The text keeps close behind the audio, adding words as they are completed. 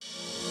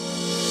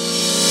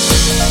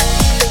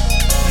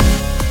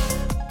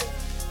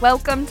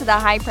Welcome to the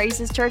High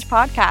Praises Church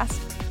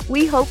podcast.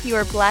 We hope you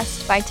are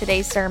blessed by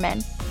today's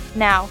sermon.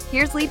 Now,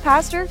 here's lead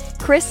pastor,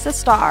 Chris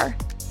Sustar.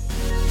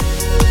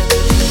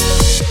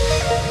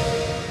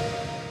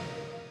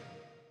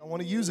 I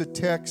want to use a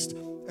text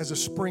as a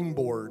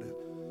springboard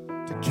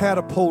to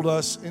catapult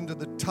us into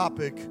the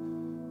topic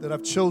that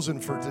I've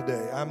chosen for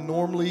today. I'm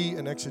normally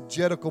an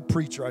exegetical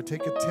preacher. I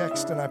take a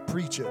text and I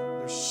preach it.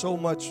 There's so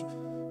much.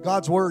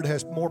 God's word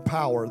has more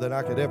power than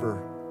I could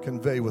ever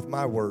convey with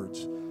my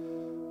words.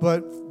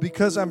 But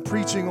because I'm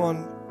preaching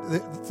on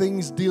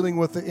things dealing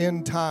with the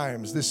end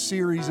times, this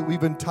series that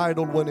we've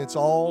entitled When It's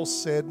All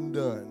Said and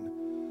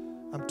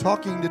Done, I'm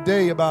talking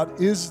today about,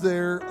 is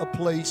there a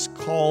place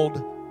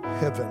called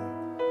heaven?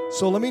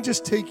 So let me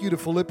just take you to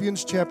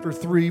Philippians chapter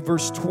 3,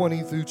 verse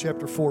 20 through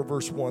chapter 4,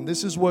 verse 1.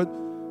 This is what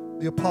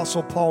the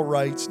Apostle Paul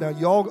writes. Now,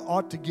 y'all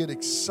ought to get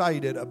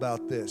excited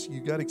about this.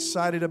 You got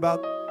excited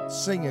about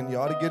singing. You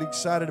ought to get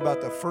excited about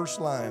the first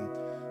line.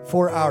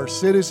 For our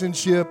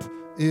citizenship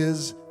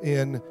is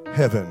in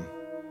heaven.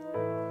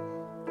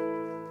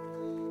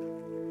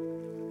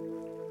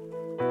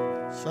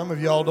 Some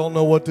of y'all don't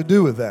know what to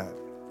do with that.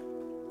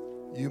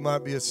 You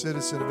might be a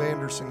citizen of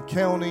Anderson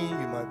County.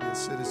 You might be a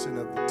citizen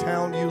of the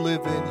town you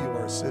live in. You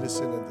are a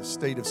citizen of the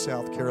state of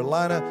South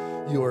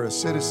Carolina. You are a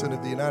citizen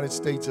of the United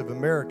States of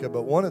America.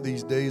 But one of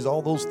these days,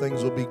 all those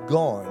things will be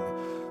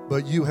gone.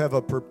 But you have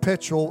a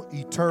perpetual,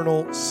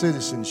 eternal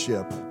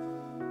citizenship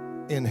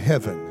in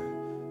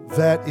heaven.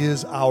 That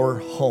is our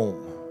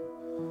home.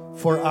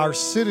 For our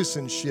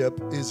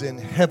citizenship is in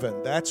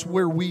heaven. That's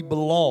where we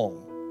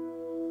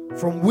belong.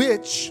 From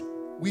which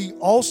we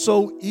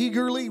also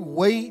eagerly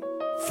wait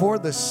for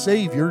the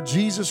Savior,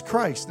 Jesus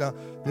Christ. Now,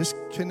 this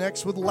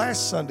connects with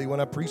last Sunday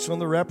when I preached on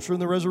the rapture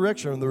and the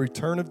resurrection and the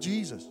return of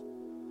Jesus.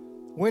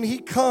 When He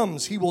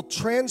comes, He will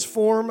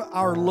transform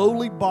our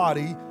lowly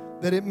body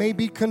that it may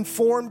be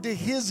conformed to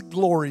His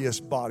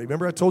glorious body.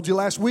 Remember I told you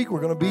last week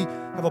we're going to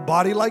have a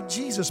body like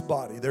Jesus'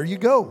 body. There you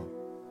go.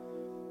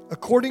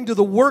 According to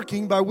the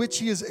working by which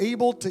He is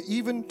able to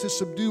even to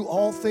subdue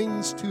all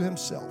things to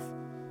Himself.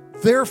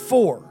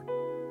 Therefore,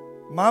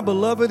 my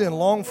beloved and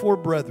longed for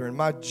brethren,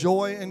 my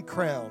joy and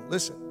crown.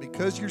 Listen,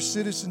 because your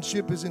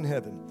citizenship is in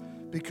heaven,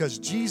 because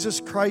Jesus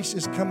Christ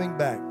is coming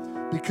back,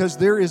 because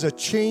there is a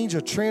change,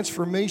 a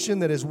transformation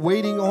that is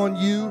waiting on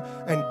you,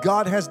 and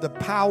God has the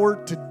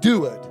power to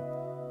do it.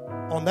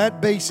 On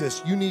that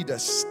basis, you need to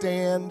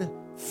stand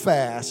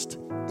fast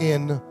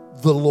in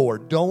the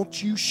Lord.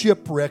 Don't you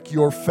shipwreck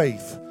your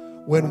faith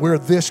when we're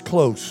this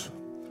close.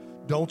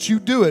 Don't you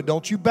do it.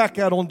 Don't you back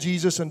out on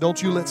Jesus, and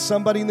don't you let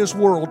somebody in this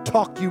world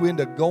talk you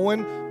into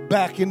going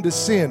back into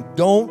sin.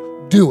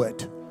 Don't do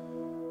it.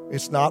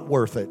 It's not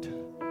worth it.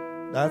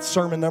 That's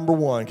sermon number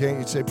one. Can't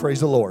you say praise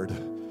the Lord?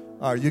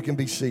 All right, you can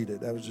be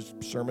seated. That was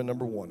just sermon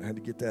number one. I had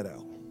to get that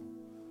out.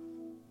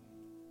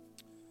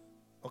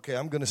 Okay,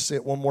 I'm going to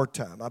sit one more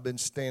time. I've been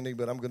standing,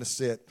 but I'm going to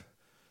sit.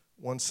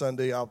 One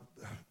Sunday,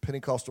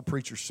 Pentecostal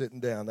preacher sitting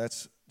down.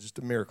 That's just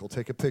a miracle.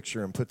 Take a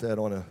picture and put that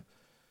on a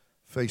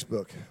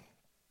Facebook.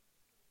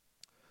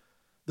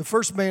 The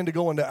first man to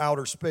go into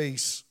outer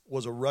space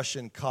was a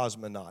Russian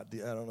cosmonaut.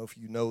 I don't know if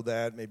you know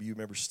that. Maybe you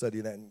remember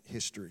studying that in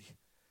history.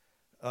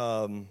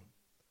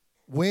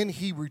 When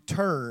he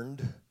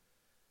returned,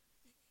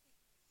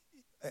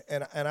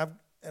 and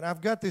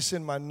I've got this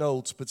in my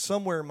notes, but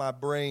somewhere in my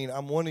brain,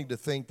 I'm wanting to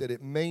think that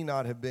it may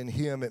not have been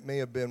him. It may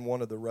have been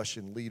one of the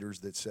Russian leaders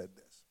that said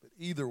this. But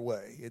either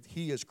way,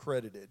 he is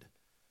credited.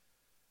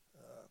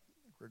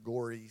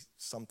 Grigory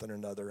something or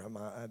another.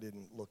 I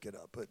didn't look it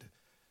up, but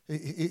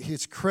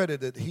it's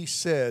credited. He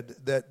said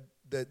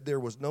that there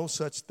was no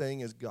such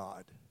thing as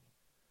God.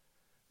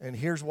 And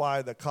here's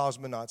why the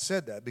cosmonaut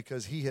said that.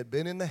 Because he had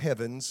been in the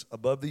heavens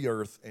above the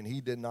earth, and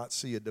he did not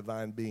see a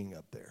divine being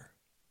up there.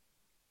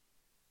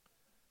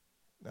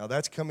 Now,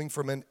 that's coming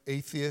from an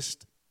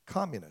atheist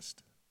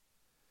communist.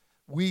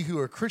 We who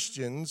are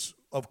Christians,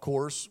 of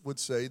course, would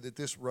say that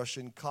this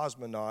Russian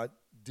cosmonaut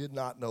did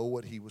not know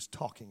what he was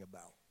talking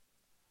about.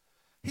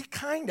 He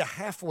kind of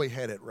halfway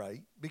had it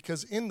right,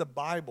 because in the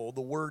Bible, the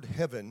word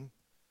heaven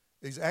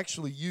is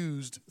actually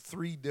used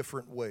three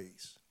different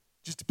ways.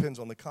 Just depends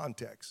on the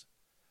context.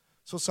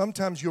 So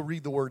sometimes you'll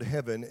read the word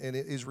heaven, and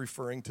it is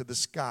referring to the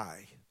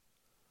sky,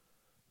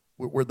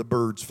 where the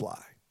birds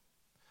fly.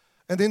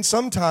 And then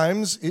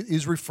sometimes it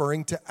is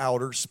referring to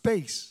outer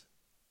space,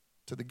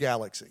 to the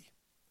galaxy.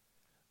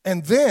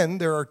 And then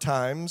there are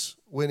times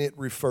when it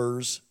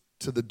refers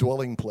to the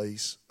dwelling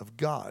place of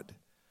God,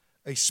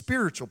 a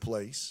spiritual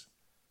place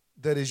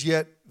that is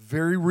yet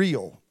very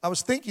real. I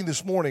was thinking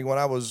this morning when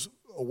I was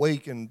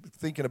awake and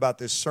thinking about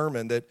this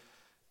sermon that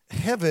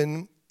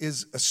heaven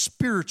is a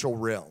spiritual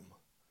realm.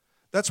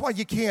 That's why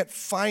you can't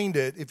find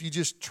it if you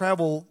just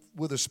travel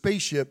with a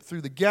spaceship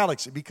through the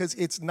galaxy, because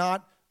it's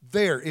not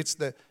there. It's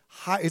the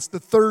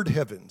third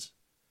heavens.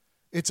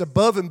 It's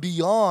above and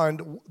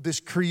beyond this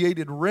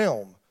created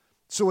realm.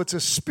 So it's a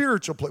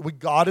spiritual place.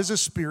 God is a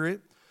spirit.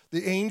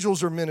 The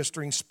angels are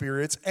ministering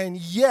spirits, and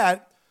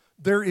yet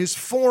there is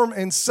form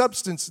and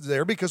substance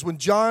there, because when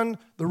John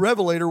the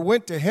Revelator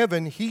went to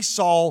heaven, he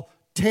saw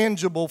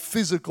tangible,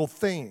 physical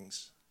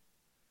things.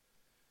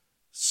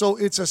 So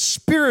it's a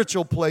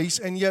spiritual place,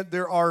 and yet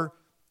there are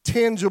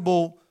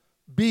tangible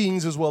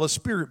beings as well as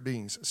spirit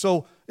beings.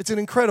 So it's an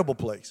incredible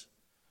place.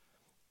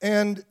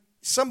 And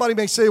somebody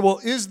may say, well,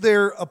 is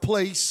there a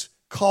place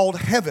called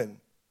heaven?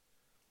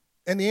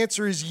 And the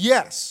answer is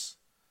yes.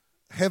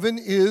 Heaven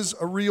is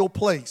a real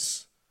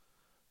place.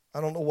 I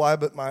don't know why,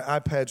 but my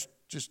iPad's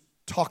just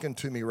talking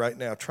to me right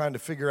now, trying to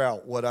figure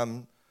out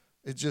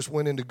it just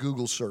went into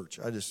Google search.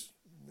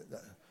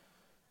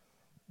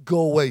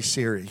 Go away,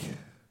 Siri.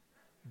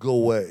 Go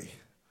away.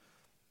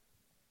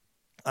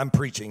 I'm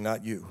preaching,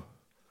 not you.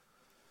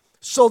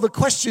 So the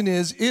question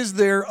is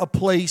there a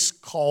place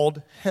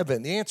called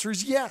heaven? The answer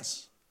is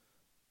yes.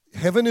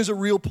 Heaven is a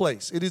real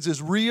place. It is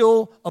as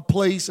real a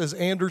place as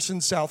Anderson,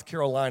 South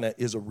Carolina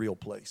is a real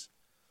place.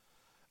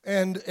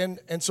 And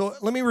so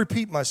let me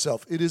repeat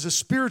myself. It is a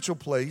spiritual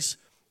place,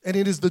 and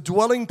it is the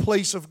dwelling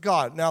place of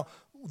God. Now,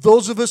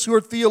 those of us who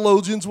are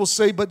theologians will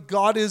say, but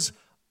God is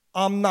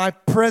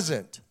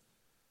omnipresent.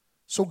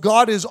 So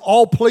God is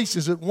all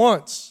places at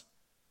once.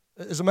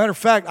 As a matter of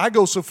fact, I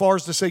go so far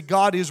as to say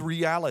God is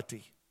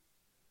reality,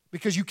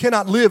 because you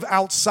cannot live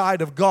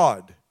outside of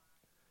God.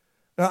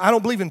 Now, I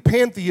don't believe in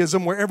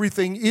pantheism where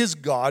everything is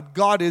God.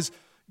 God is,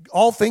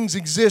 all things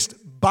exist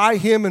by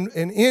Him and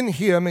in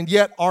Him, and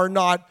yet are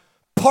not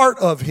part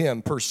of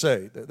Him per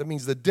se. That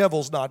means the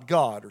devil's not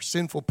God, or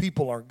sinful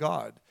people aren't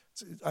God.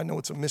 I know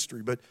it's a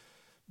mystery,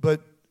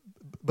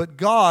 but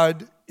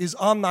God is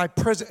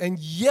omnipresent, and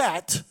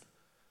yet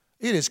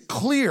it is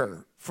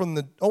clear from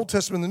the Old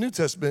Testament and the New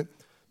Testament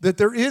that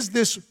there is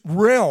this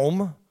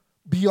realm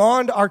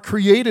beyond our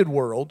created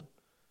world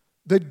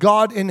that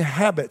God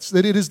inhabits,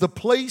 that it is the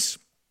place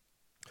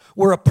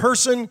where a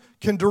person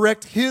can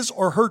direct his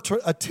or her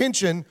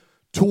attention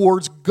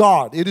towards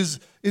God. It is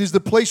the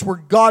place where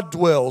God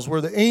dwells,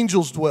 where the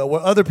angels dwell,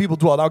 where other people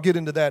dwell. I'll get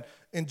into that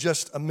in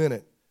just a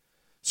minute.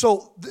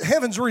 So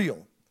heaven's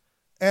real.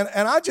 And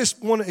I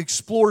just want to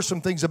explore some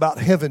things about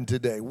heaven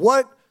today.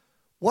 What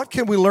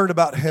can we learn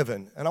about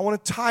heaven? And I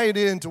want to tie it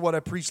into what I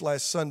preached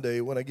last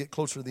Sunday when I get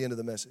closer to the end of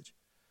the message.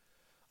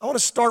 I want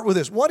to start with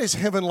this. What is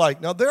heaven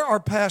like? Now, there are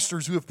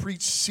pastors who have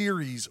preached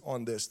series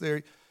on this.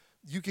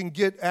 You can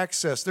get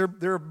access. There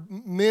are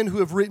men who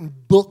have written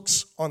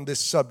books on this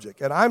subject.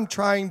 And I'm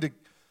trying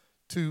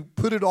to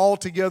put it all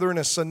together in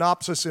a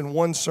synopsis in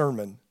one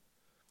sermon.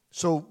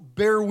 So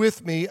bear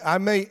with me. I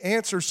may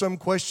answer some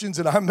questions,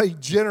 and I may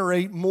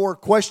generate more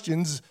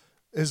questions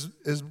as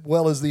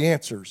well as the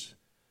answers.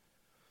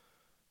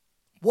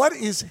 What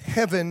is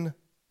heaven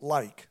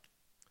like?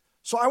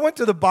 So I went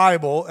to the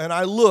Bible and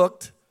I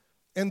looked,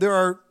 and there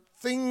are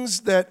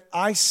things that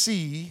I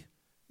see.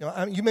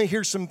 You may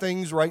hear some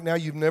things right now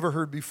you've never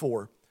heard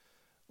before.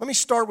 Let me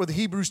start with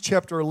Hebrews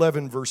chapter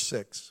 11, verse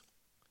 6.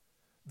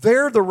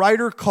 There the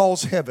writer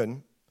calls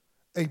heaven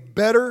a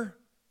better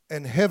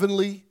and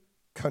heavenly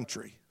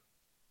country.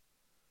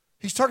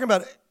 He's talking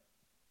about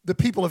the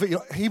people of,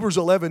 Hebrews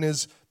 11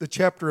 is the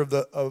chapter of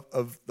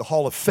the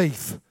hall of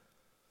faith.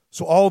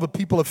 So all the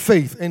people of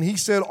faith. And he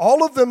said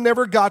all of them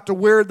never got to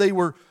where we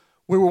were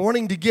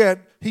wanting to get.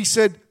 He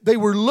said they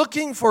were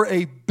looking for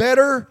a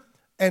better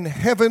and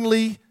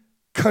heavenly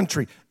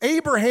country.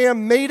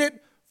 Abraham made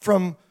it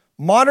from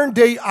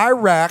modern-day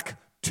Iraq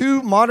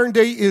to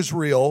modern-day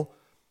Israel,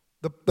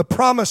 the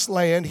promised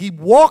land. He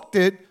walked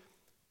it,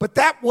 but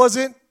that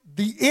wasn't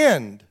the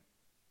end.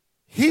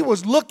 He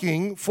was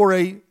looking for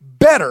a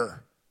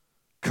better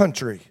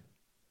country,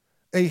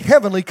 a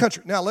heavenly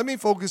country. Now, let me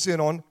focus in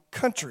on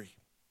country.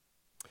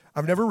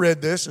 I've never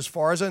read this, as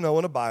far as I know,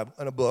 in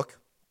a book.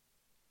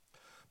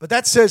 But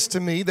that says to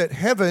me that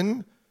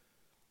heaven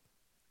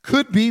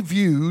could be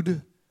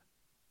viewed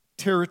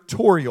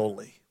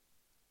territorially.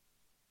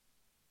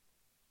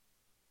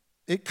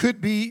 It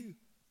could be,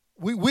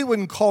 we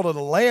wouldn't call it a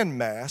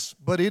landmass,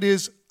 but it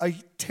is a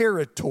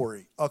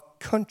territory, a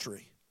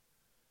country.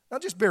 Now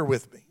just bear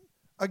with me.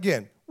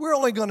 Again, we're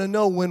only going to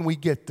know when we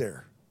get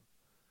there.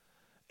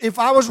 If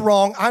I was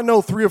wrong, I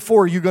know 3 or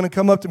 4 of you are going to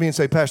come up to me and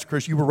say, Pastor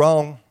Chris, you were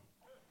wrong.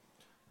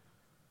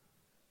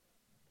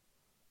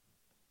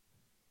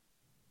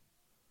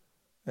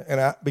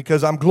 And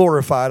because I'm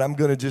glorified, I'm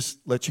going to just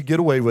let you get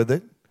away with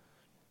it,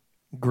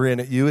 grin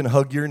at you and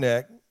hug your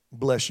neck,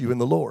 bless you in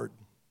the Lord.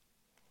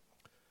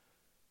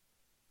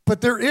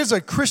 But there is a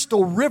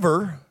crystal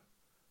river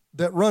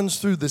that runs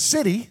through the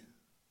city.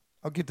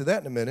 I'll get to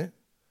that in a minute.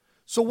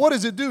 So what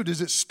does it do?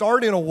 Does it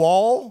start in a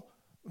wall,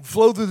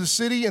 flow through the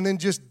city, and then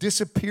just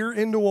disappear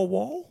into a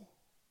wall?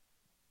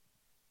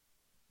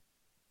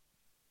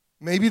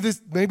 Maybe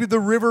the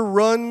river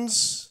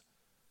runs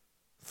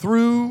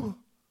through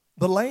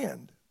the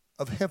land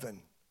of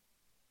heaven,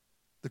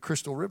 the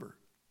crystal river.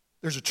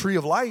 There's a tree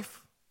of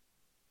life.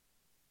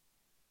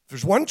 If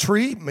there's one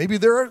tree, maybe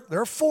there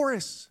are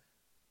forests.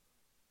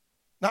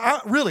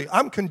 Now,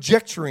 I'm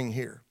conjecturing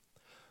here.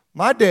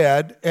 My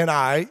dad and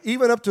I,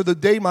 even up to the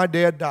day my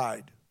dad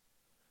died,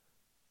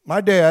 my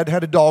dad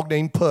had a dog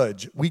named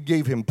Pudge. We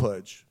gave him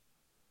Pudge,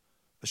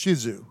 a Shih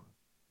Tzu.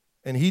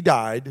 And he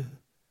died.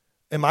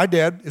 And my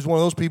dad is one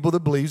of those people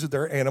that believes that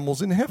there are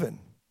animals in heaven.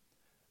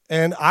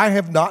 And I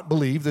have not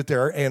believed that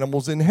there are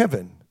animals in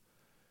heaven.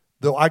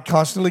 Though I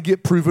constantly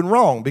get proven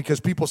wrong because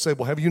people say,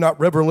 well, have you not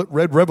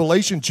read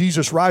Revelation?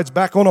 Jesus rides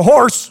back on a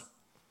horse.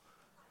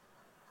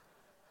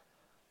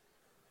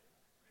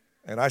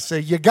 And I say,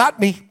 you got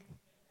me.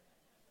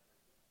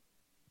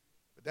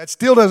 But that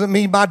still doesn't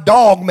mean my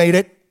dog made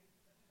it.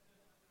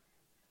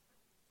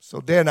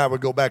 So Dad and I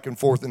would go back and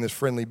forth in this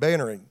friendly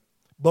bantering.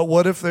 But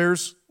what if there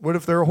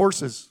are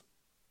horses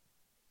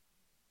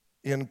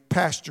in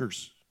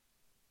pastures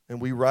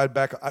and we ride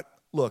back?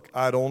 Look,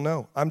 I don't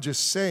know. I'm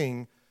just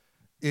saying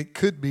it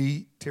could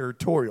be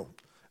territorial.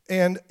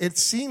 And it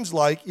seems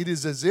like it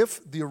is as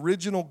if the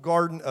original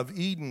Garden of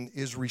Eden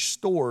is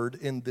restored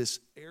in this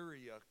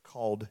area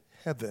called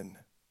heaven.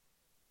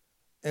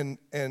 And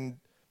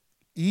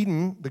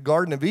Eden, the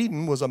Garden of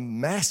Eden, was a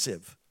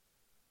massive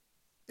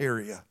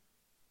area.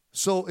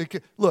 So,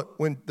 look,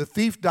 when the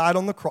thief died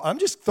on the cross, I'm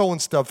just throwing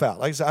stuff out.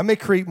 Like I said, I may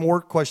create more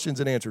questions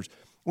than answers.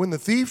 When the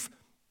thief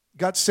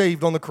got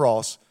saved on the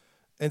cross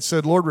and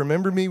said, Lord,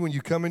 remember me when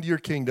you come into your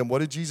kingdom, what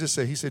did Jesus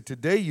say? He said,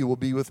 today you will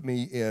be with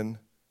me in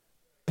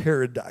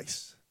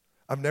paradise.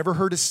 I've never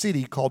heard a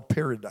city called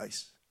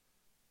paradise.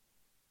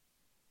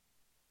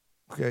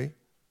 Okay?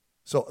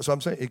 So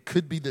I'm saying it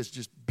could be this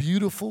just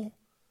beautiful,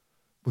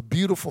 with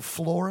beautiful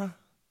flora,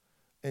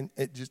 and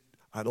it just,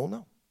 I don't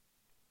know.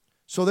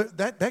 So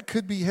that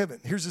could be heaven.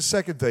 Here's the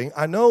second thing.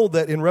 I know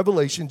that in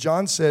Revelation,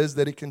 John says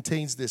that it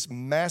contains this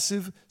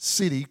massive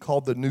city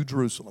called the New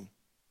Jerusalem.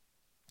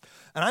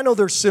 And I know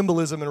there's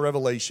symbolism in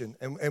Revelation,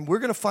 and we're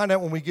going to find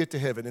out when we get to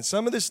heaven. And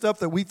some of this stuff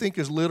that we think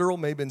is literal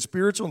may have been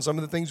spiritual, and some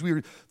of the things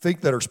we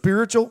think that are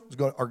spiritual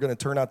are going to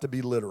turn out to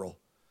be literal.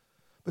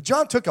 But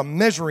John took a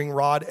measuring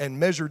rod and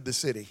measured the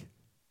city.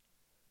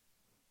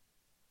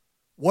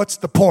 What's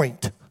the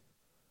point?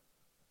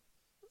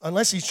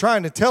 Unless he's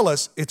trying to tell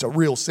us it's a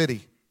real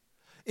city.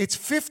 It's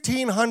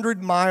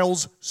 1,500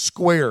 miles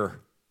square.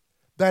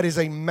 That is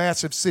a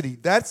massive city.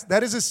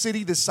 That is a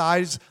city the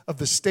size of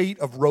the state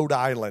of Rhode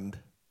Island.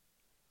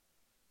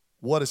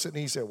 What a city.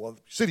 And he said, well,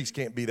 cities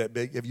can't be that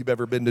big. Have you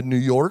ever been to New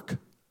York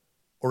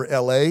or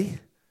L.A.?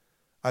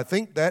 I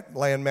think that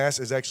landmass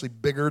is actually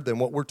bigger than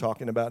what we're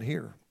talking about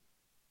here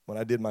when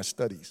I did my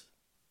studies.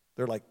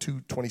 They're like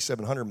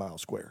 2,700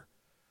 miles square.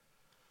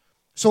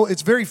 So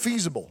it's very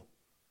feasible.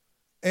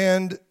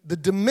 And the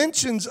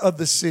dimensions of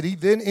the city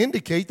then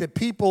indicate that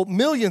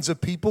millions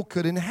of people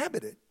could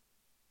inhabit it,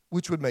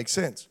 which would make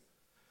sense.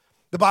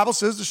 The Bible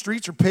says the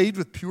streets are paved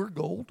with pure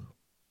gold,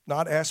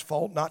 not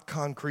asphalt, not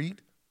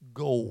concrete,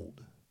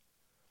 gold.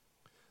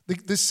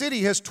 The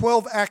city has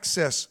 12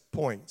 access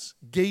points,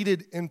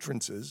 gated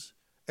entrances,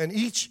 and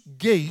each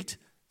gate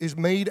is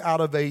made out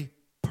of a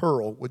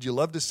pearl. Would you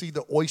love to see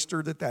the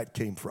oyster that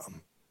came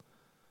from?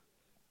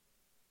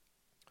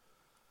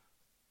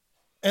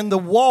 And the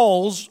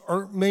walls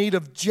are made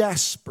of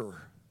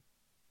jasper.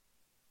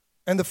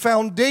 And the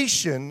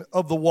foundation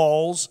of the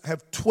walls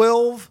have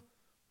 12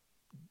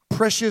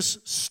 precious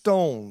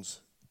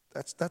stones.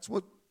 That's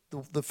what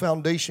the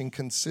foundation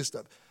consists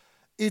of.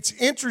 It's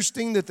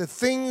interesting that the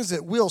things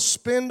that we'll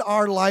spend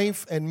our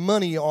life and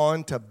money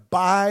on to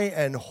buy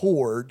and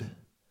hoard,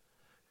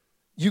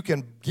 you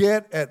can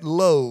get at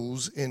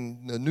Lowe's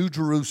in the New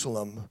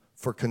Jerusalem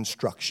for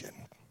construction.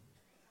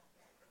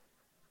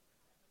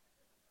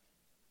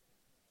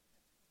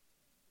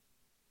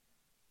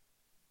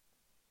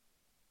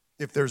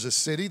 If there's a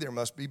city, there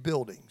must be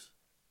buildings,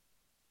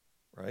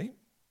 right?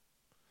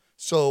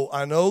 So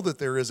I know that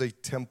there is a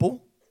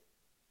temple.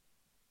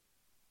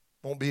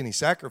 Won't be any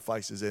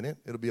sacrifices in it.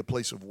 It'll be a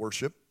place of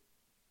worship.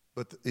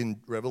 But in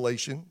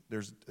Revelation,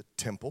 there's a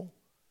temple.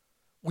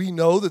 We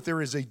know that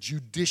there is a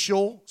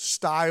judicial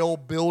style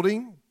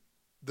building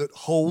that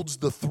holds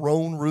the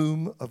throne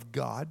room of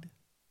God.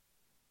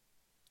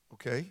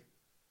 Okay?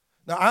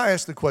 Now I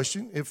ask the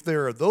question, if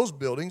there are those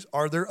buildings,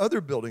 are there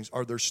other buildings?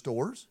 Are there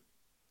stores?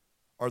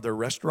 Are there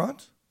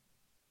restaurants?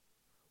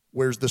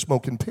 Where's the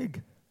smoking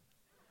pig?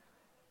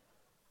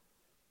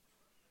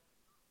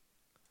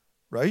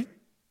 Right?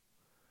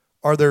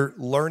 Are there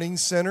learning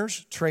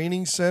centers,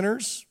 training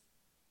centers,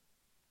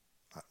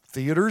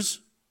 theaters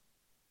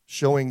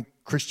showing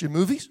Christian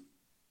movies?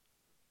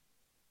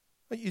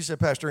 You said,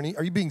 Pastor Ernie,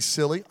 are you being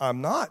silly?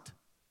 I'm not.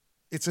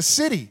 It's a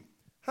city.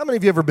 How many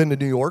of you ever been to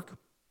New York?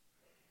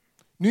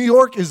 New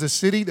York is a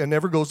city that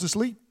never goes to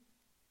sleep.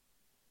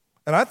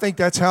 And I think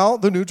that's how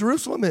the New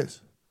Jerusalem is.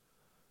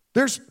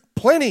 There's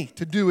plenty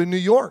to do in New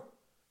York.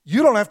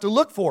 You don't have to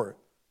look for it.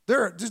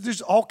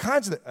 There's all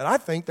kinds of it. And I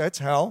think that's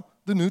how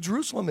the New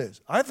Jerusalem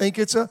is. I think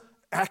it's an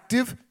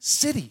active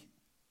city.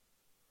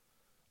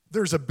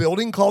 There's a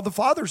building called the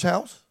Father's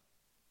house.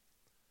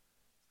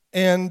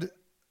 And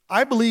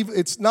I believe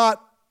it's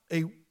not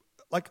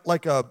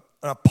like an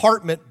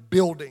apartment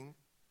building.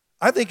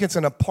 I think it's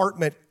an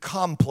apartment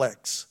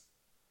complex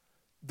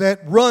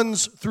that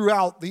runs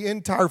throughout the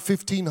entire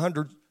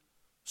 1,500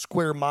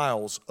 square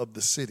miles of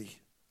the city.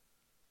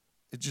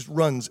 It just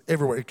runs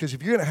everywhere. Because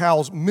if you're going to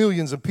house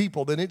millions of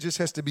people, then it just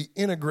has to be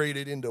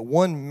integrated into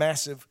one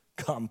massive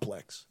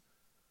complex.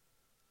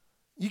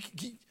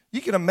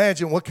 You can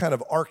imagine what kind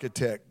of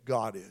architect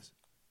God is.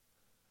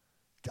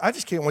 I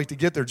just can't wait to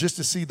get there just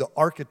to see the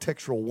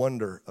architectural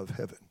wonder of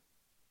heaven.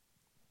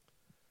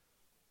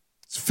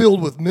 It's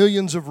filled with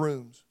millions of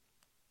rooms.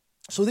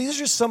 So these are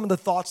just some of the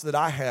thoughts that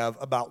I have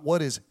about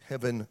what is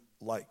heaven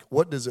like.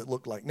 What does it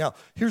look like? Now,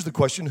 here's the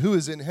question. Who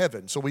is in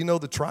heaven? So we know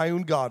the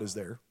triune God is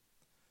there.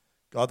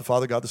 God the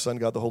Father, God the Son,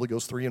 God the Holy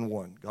Ghost, 3 in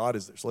 1. God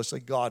is there. So let's say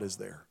God is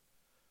there.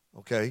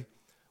 Okay?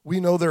 We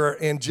know there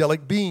are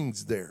angelic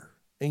beings there.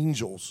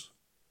 Angels.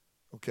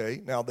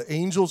 Okay? Now, the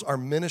angels are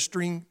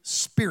ministering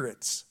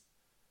spirits.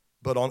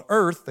 But on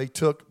earth, they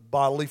took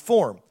bodily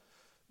form.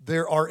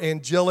 There are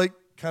angelic,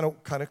 kind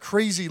of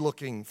crazy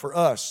looking for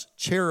us,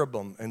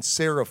 cherubim and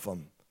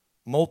seraphim,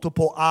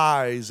 multiple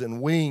eyes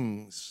and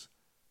wings.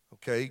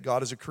 Okay,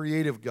 God is a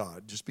creative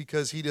God. Just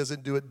because he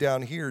doesn't do it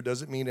down here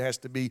doesn't mean it has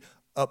to be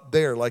up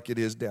there like it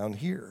is down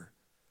here.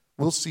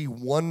 We'll see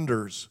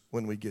wonders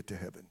when we get to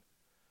heaven,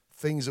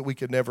 things that we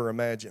could never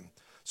imagine.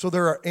 So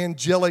there are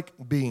angelic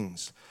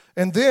beings.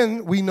 And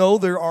then we know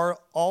there are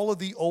all of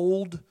the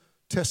Old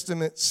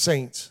Testament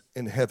saints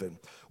in heaven.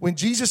 When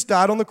Jesus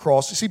died on the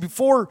cross, you see,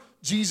 before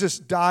Jesus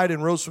died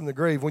and rose from the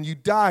grave, when you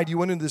died, you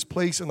went into this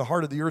place in the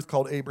heart of the earth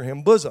called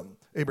Abraham's bosom.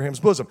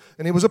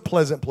 And it was a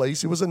pleasant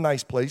place. It was a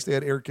nice place. They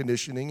had air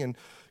conditioning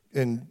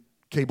and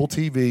cable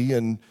TV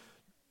and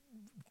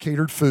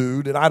catered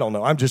food, and I don't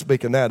know. I'm just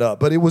making that up.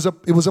 But it was a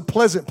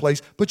pleasant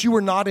place, but you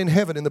were not in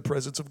heaven in the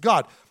presence of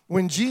God.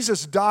 When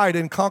Jesus died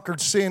and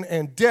conquered sin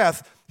and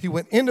death, he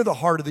went into the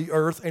heart of the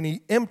earth and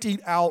he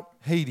emptied out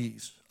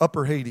Hades,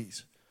 upper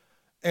Hades.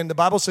 And the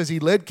Bible says he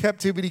led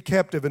captivity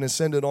captive and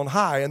ascended on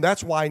high. And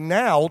that's why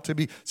now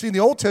see in the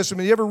Old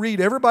Testament, you ever read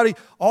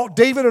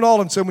David and all of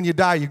them said when you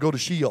die, you go to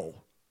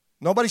Sheol.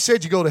 Nobody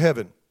said you go to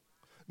heaven.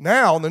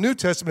 Now in the New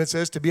Testament, it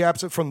says to be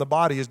absent from the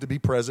body is to be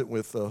present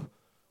with the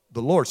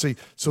Lord. See,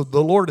 so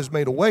the Lord has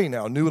made a way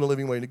now, new and a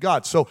living way to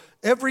God. So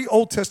every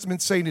Old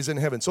Testament saint is in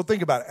heaven. So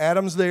think about it.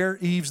 Adam's there,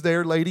 Eve's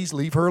there. Ladies,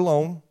 leave her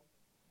alone.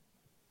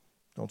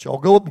 Don't y'all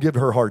go up and give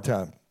her a hard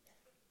time.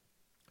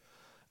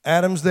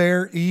 Adam's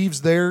there,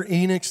 Eve's there,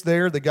 Enoch's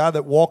there, the guy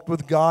that walked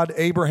with God.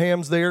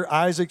 Abraham's there,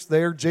 Isaac's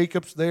there,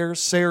 Jacob's there,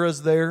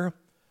 Sarah's there.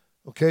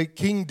 Okay,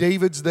 King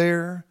David's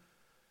there.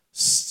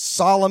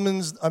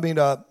 Samuel's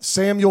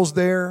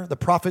there, the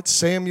prophet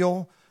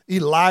Samuel,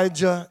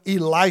 Elijah,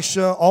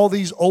 Elisha, all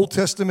these Old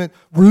Testament.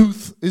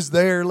 Ruth is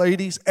there,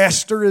 ladies.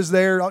 Esther is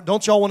there.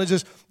 Don't y'all want to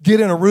just get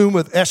in a room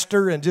with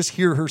Esther and just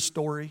hear her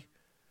story?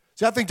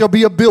 See, I think there'll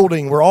be a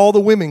building where all the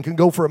women can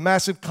go for a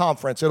massive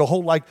conference. It'll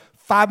hold like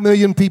 5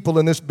 million people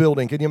in this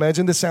building. Can you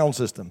imagine the sound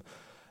system?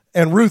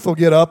 And Ruth will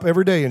get up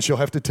every day and she'll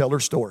have to tell her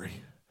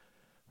story.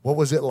 What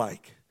was it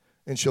like?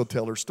 And she'll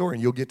tell her story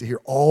and you'll get to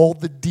hear all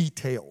the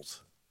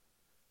details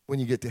when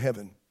you get to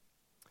heaven.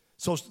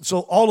 So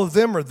all of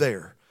them are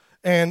there.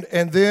 And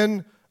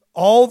then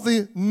all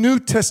the New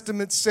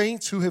Testament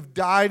saints who have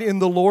died in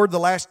the Lord the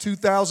last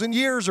 2,000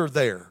 years are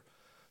there.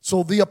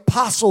 So the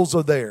apostles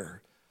are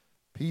there.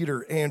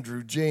 Peter,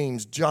 Andrew,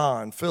 James,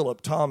 John,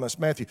 Philip, Thomas,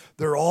 Matthew.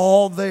 They're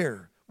all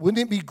there.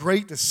 Wouldn't it be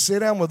great to sit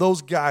down with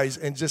those guys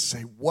and just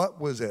say, what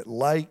was it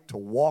like to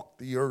walk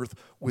the earth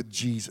with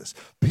Jesus?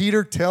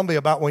 Peter, tell me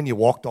about when you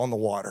walked on the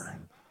water.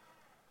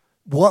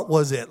 What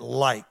was it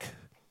like?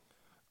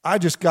 I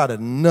just got to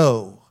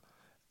know.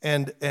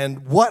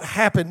 And what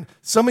happened?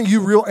 Some of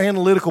you real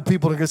analytical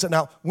people are going to say,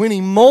 now, when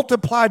he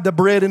multiplied the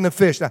bread and the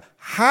fish, now,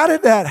 how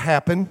did that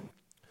happen?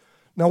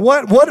 Now,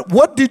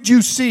 what did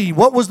you see?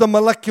 What was the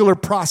molecular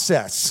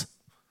process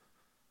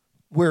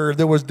where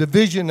there was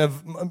division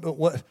of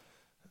what?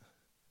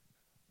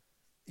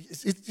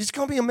 It's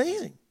going to be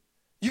amazing.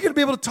 You're going to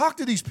be able to talk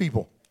to these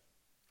people.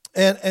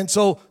 And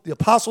so the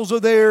apostles are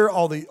there,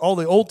 all the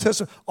Old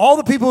Testament, all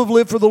the people who have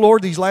lived for the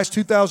Lord these last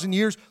 2,000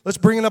 years. Let's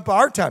bring it up to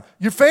our time.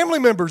 Your family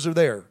members are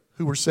there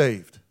who were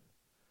saved.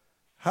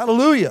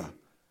 Hallelujah.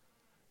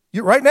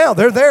 Right now,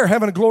 they're there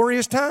having a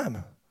glorious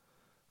time.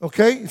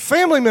 Okay?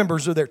 Family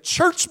members are there.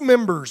 Church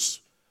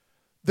members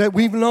that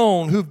we've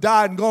known who've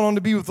died and gone on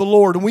to be with the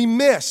Lord. And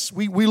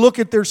we look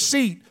at their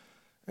seat.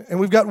 And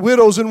we've got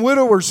widows and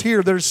widowers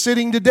here that are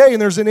sitting today,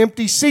 and there's an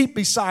empty seat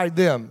beside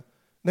them.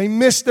 They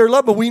miss their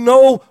love, but we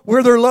know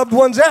where their loved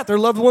one's at. Their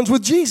loved one's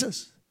with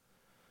Jesus.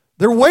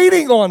 They're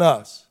waiting on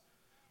us.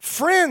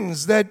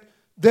 Friends that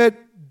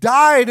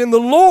died in the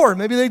Lord.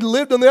 Maybe they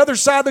lived on the other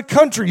side of the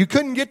country. You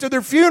couldn't get to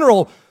their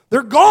funeral.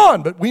 They're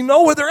gone, but we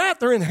know where they're at.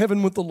 They're in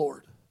heaven with the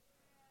Lord.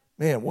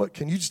 Man, what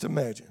can you just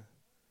imagine?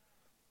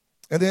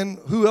 And then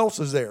who else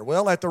is there?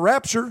 Well, at the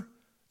rapture,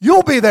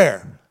 you'll be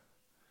there.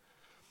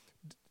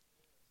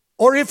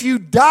 Or if you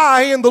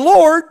die in the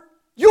Lord,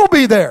 you'll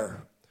be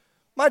there.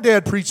 My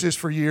dad preached this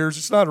for years.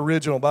 It's not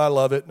original, but I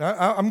love it. And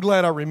I'm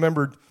glad I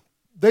remembered.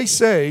 They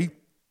say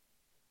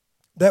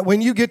that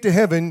when you get to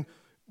heaven,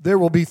 there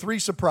will be 3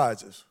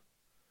 surprises.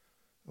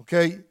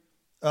 Okay?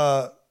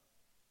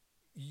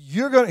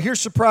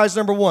 Here's surprise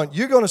number 1.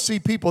 You're going to see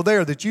people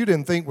there that you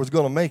didn't think was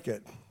going to make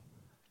it.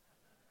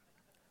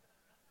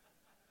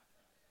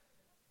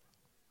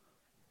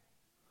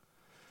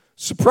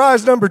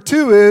 Surprise number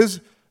 2 is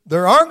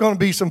there aren't going to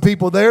be some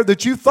people there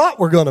that you thought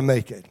were going to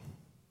make it.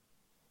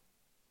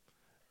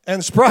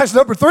 And surprise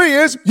number 3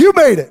 is you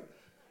made it.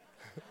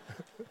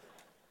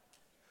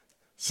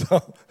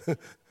 So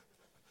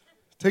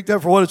take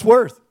that for what it's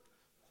worth.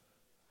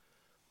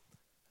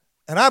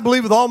 And I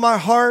believe with all my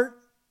heart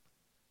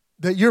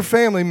that your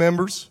family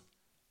members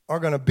are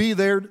going to be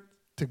there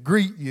to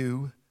greet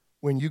you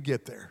when you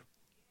get there.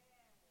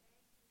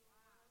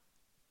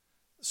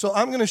 So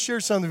I'm going to share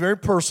something very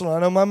personal. I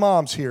know my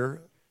mom's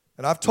here,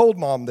 and I've told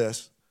Mom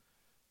this.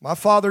 My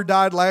father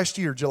died last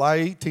year, July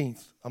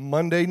 18th, a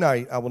Monday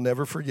night. I will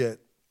never forget.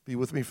 Be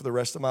with me for the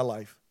rest of my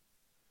life.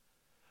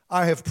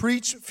 I have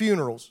preached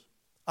funerals.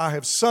 I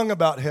have sung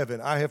about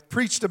heaven. I have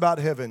preached about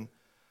heaven.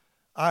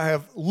 I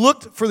have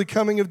looked for the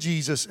coming of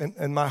Jesus,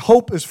 and my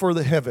hope is for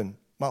the heaven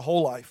my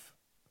whole life.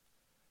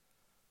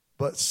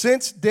 But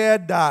since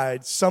Dad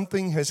died,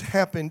 something has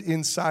happened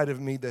inside of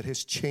me that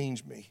has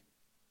changed me.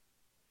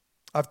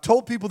 I've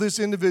told people this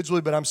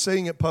individually, but I'm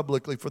saying it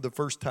publicly for the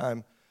first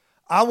time.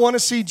 I want to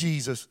see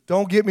Jesus.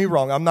 Don't get me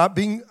wrong. I'm not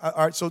being, all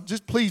right, so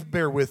just please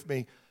bear with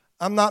me.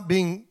 I'm not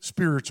being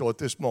spiritual at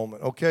this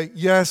moment, okay?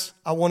 Yes,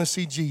 I want to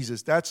see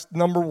Jesus. That's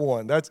number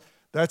one. That's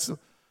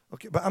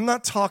okay, but I'm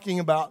not talking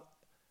about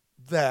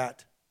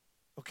that.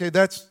 Okay,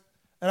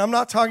 and I'm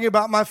not talking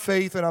about my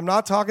faith, and I'm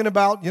not talking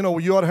about, you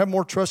ought to have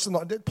more trust in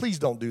the, please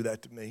don't do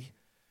that to me.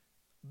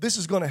 This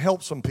is going to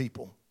help some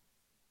people.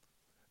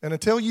 And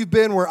until you've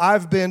been where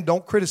I've been,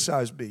 don't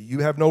criticize me. You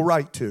have no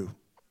right to.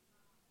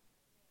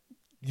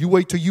 You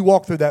wait till you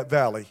walk through that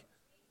valley,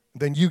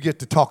 then you get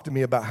to talk to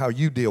me about how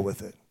you deal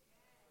with it.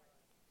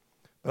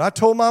 But I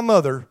told my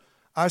mother,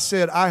 I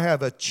said, I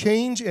have a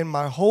change in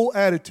my whole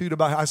attitude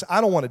about how I said,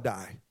 I don't want to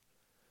die.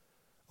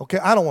 Okay,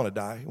 I don't want to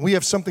die. We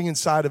have something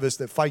inside of us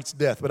that fights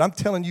death. But I'm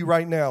telling you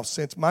right now,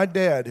 since my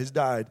dad has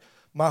died,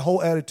 my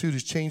whole attitude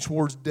has changed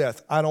towards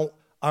death.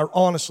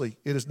 Honestly,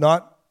 it is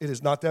not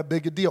that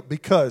big a deal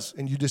because,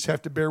 and you just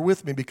have to bear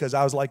with me because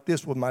I was like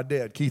this with my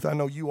dad. Keith, I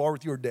know you are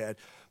with your dad.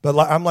 But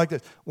I'm like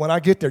this. When I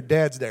get there,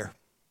 Dad's there.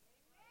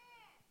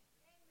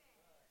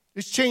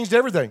 It's changed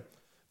everything.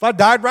 If I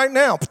died right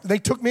now, they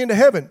took me into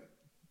heaven.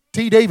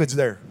 T. David's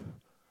there.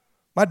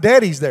 My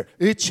daddy's there.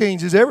 It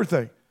changes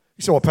everything.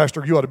 You say, well,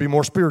 Pastor, you ought to be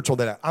more spiritual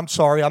than that. I'm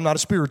sorry, I'm not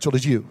as spiritual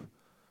as you.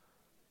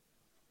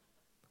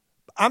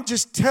 I'm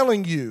just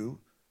telling you,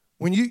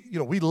 when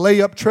we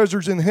lay up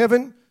treasures in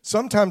heaven,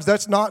 sometimes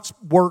that's not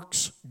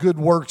works, good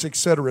works,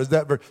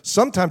 etc.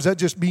 Sometimes that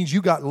just means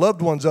you got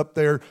loved ones up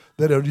there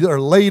that are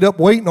laid up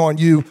waiting on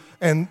you,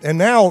 and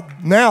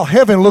now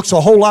heaven looks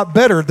a whole lot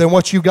better than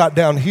what you got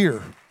down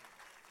here.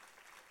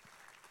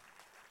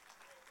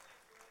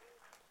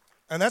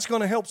 And that's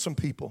going to help some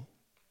people.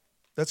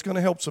 That's going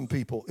to help some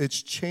people.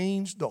 It's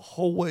changed the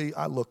whole way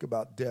I look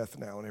about death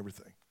now and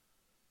everything.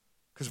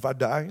 Because if I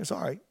die, it's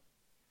all right.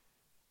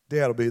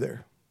 Dad will be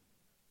there.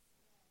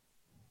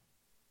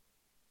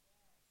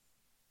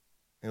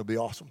 It'll be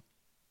awesome.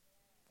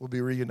 We'll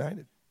be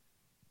reunited.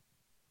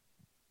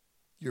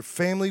 Your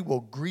family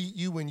will greet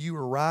you when you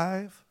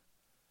arrive.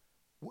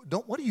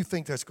 What do you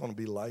think that's going to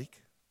be like?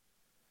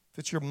 If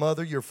it's your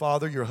mother, your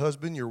father, your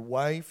husband, your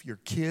wife, your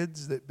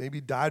kids that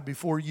maybe died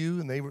before you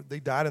and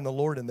they died in the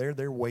Lord and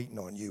they're waiting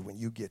on you when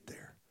you get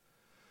there.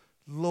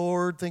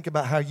 Lord, think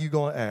about how you're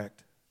going to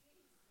act.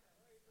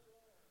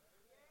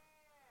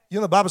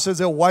 The Bible says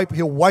He'll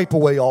wipe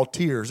away all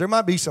tears. There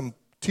might be some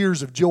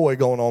tears of joy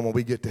going on when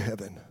we get to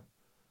heaven.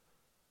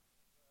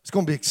 It's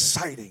going to be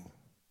exciting.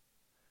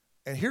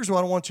 And here's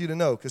what I want you to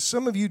know, because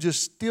some of you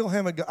just still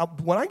haven't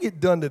got, when I get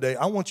done today,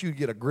 I want you to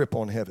get a grip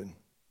on heaven.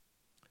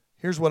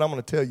 Here's what I'm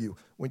going to tell you.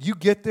 When you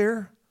get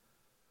there,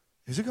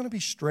 is it going to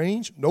be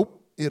strange?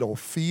 Nope. It'll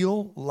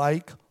feel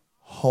like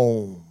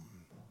home.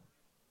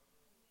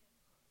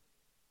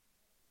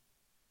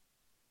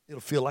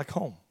 It'll feel like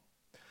home.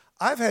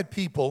 I've had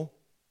people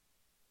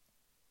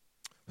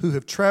who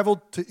have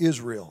traveled to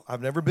Israel.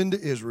 I've never been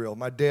to Israel.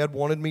 My dad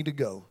wanted me to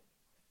go.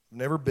 I've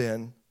never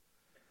been.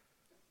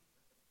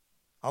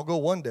 I'll go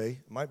one day.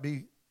 It might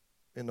be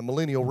in the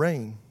millennial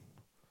reign.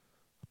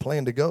 I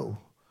plan to go.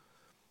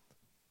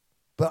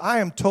 But I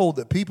am told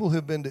that people who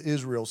have been to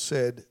Israel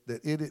said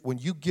that when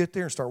you get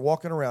there and start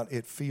walking around,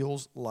 it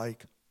feels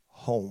like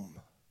home.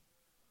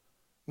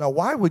 Now,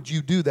 why would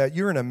you do that?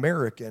 You're an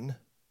American.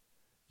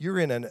 You're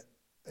in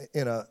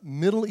a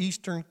Middle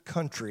Eastern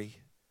country,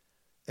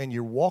 and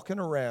you're walking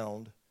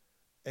around,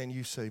 and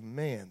you say,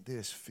 man,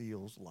 this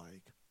feels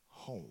like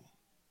home.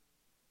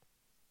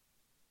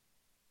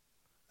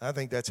 I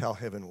think that's how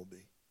heaven will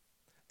be.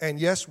 And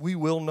yes, we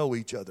will know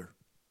each other.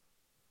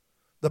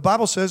 The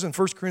Bible says in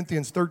 1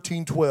 Corinthians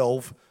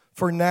 13:12,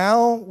 for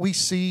now we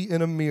see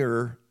in a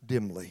mirror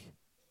dimly,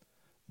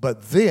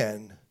 but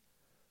then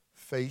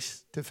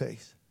face to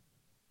face.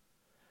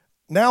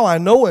 Now I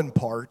know in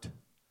part,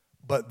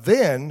 but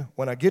then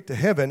when I get to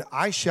heaven,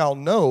 I shall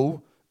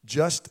know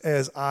just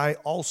as I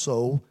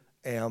also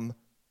am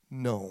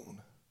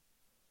known.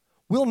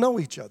 We'll know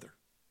each other.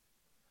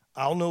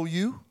 I'll know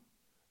you,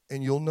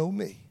 and you'll know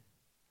me.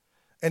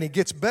 And it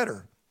gets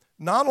better.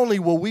 Not only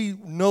will we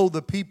know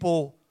the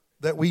people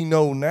that we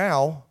know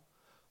now,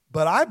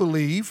 but I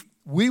believe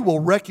we will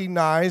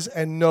recognize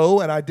and know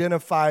and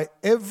identify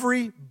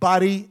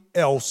everybody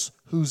else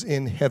who's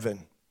in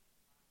heaven.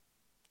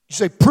 You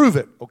say, prove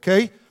it,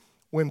 okay?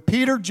 When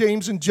Peter,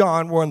 James, and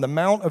John were on the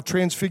Mount of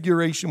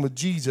Transfiguration with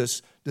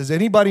Jesus, does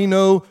anybody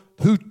know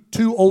who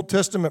two Old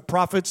Testament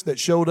prophets that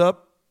showed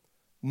up?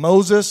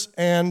 Moses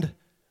and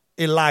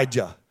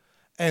Elijah.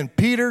 And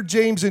Peter,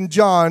 James, and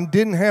John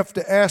didn't have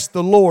to ask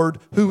the Lord,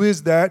 who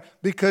is that?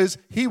 Because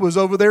he was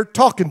over there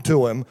talking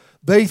to him.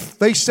 They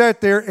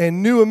sat there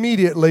and knew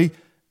immediately.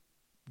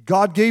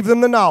 God gave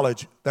them the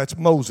knowledge. That's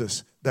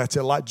Moses. That's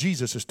Elijah.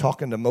 Jesus is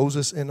talking to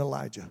Moses and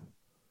Elijah.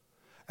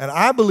 And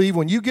I believe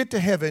when you get to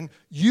heaven,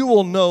 you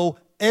will know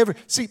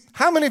See,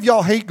 how many of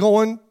y'all hate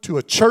going to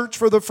a church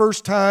for the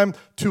first time,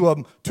 to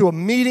a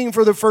meeting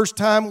for the first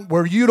time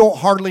where you don't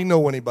hardly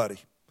know anybody?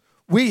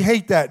 We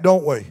hate that,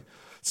 don't we?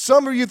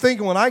 Some of you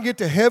thinking, when I get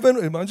to heaven,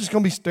 am I just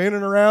going to be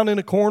standing around in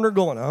a corner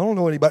going, I don't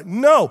know anybody?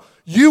 No,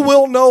 you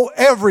will know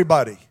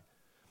everybody.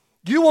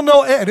 You will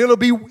know, and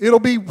it'll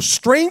be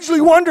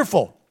strangely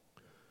wonderful.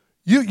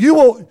 You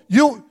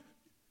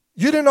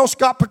didn't know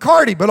Scott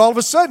Picardi, but all of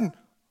a sudden,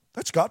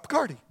 that's Scott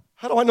Picardi.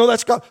 How do I know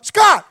that's Scott?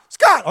 Scott,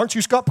 aren't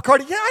you Scott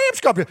Picardi? Yeah, I am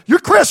Scott Picardi. You're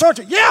Chris, aren't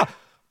you? Yeah.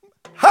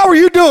 How are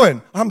you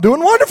doing? I'm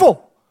doing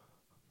wonderful.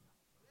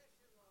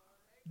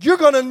 You're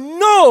going to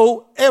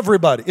know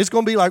everybody. It's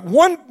going to be like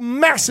one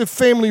massive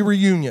family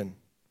reunion,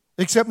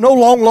 except no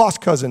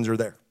long-lost cousins are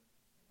there.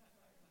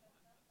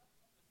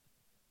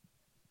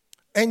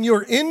 And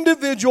your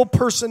individual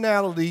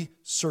personality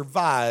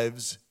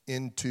survives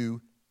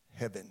into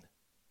heaven.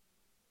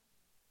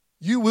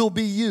 You will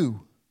be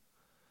you.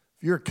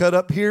 If you're a cut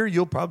up here,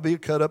 you'll probably be a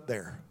cut up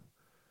there.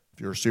 If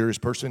you're a serious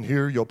person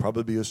here, you'll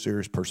probably be a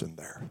serious person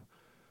there.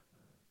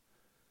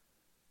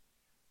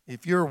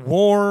 If you're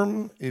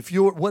warm,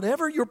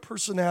 whatever your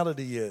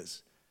personality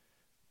is,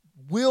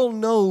 we'll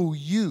know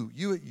you.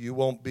 You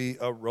won't be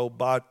a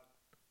robot.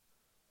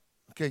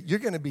 Okay, you're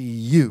going to be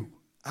you.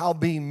 I'll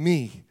be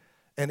me.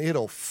 And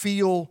it'll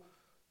feel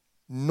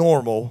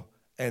normal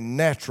and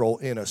natural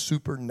in a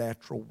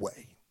supernatural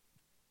way.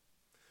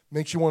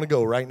 Makes you want to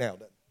go right now.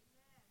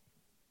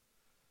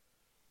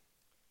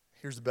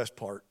 Here's the best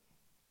part.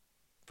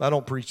 If I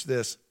don't preach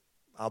this,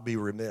 I'll be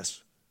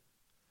remiss.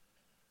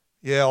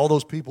 Yeah, all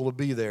those people will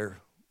be there,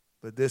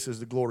 but this is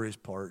the glorious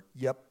part.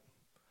 Yep.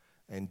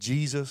 And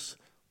Jesus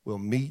will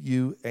meet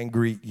you and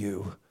greet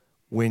you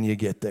when you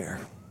get there.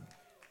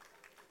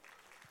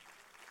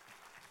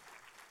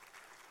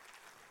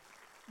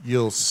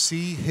 You'll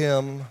see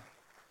him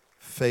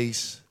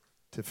face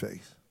to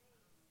face.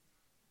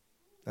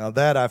 Now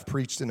that I've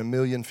preached in a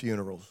million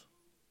funerals.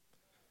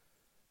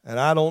 And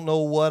I don't know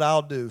what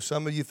I'll do.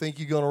 Some of you think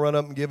you're going to run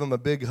up and give him a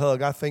big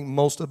hug. I think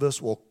most of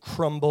us will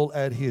crumble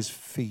at his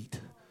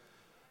feet.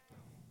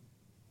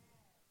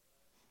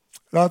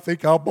 And I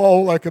think I'll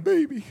bawl like a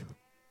baby.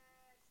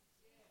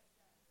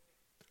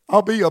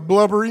 I'll be a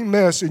blubbering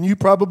mess, and you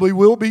probably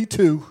will be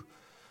too.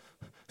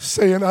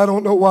 Saying, I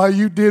don't know why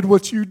you did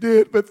what you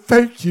did, but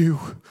thank you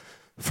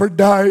for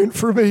dying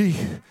for me.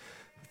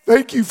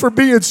 Thank you for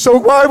being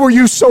why were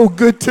you so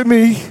good to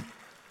me?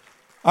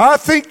 I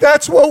think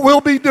that's what we'll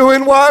be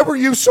doing. Why were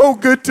you so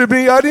good to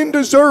me? I didn't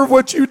deserve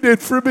what you did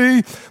for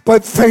me,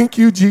 but thank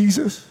you,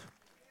 Jesus.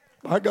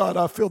 My God,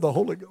 I feel the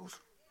Holy Ghost.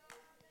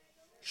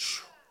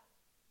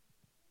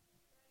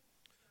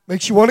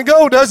 Makes you want to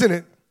go, doesn't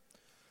it?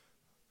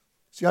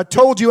 See, I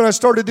told you when I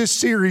started this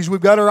series, we've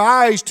got our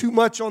eyes too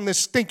much on this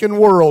stinking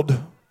world.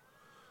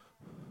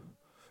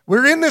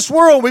 We're in this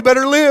world. We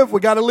better live.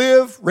 We got to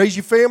live, raise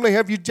your family,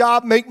 have your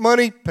job, make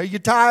money, pay your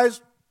tithes.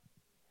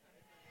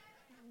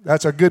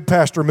 That's a good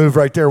pastor move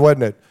right there,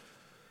 wasn't it?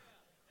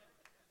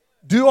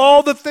 Do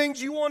all the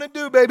things you want to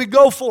do, baby.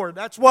 Go for it.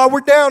 That's why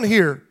we're down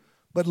here.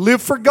 But live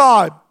for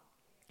God.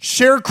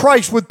 Share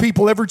Christ with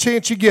people every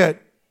chance you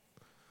get.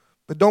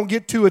 But don't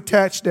get too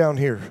attached down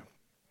here.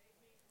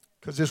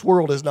 Because this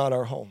world is not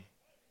our home.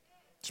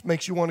 It just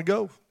makes you want to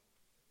go.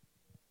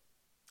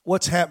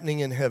 What's happening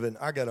in heaven?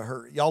 I got to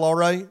hurry. Y'all all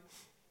right?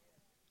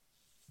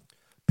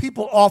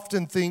 People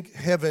often think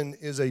heaven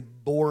is a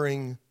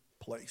boring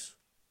place.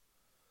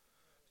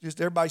 Just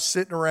everybody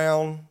sitting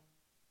around.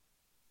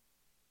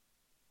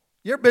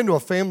 You ever been to a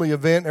family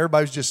event and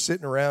everybody's just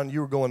sitting around and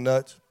you were going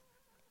nuts?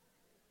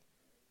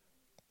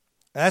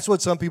 That's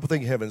what some people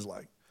think heaven's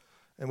like.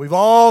 And we've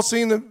all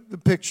seen the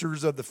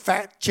pictures of the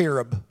fat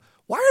cherub.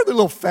 Why are there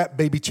little fat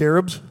baby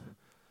cherubs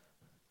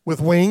with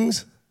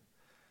wings?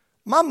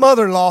 My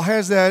mother-in-law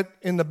has that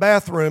in the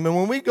bathroom, and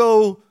when we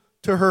go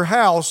to her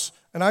house,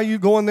 and you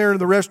go in there in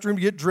the restroom,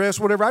 you get dressed,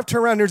 whatever, I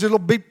turn around, there's a little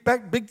big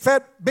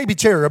fat baby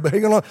cherub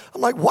hanging on.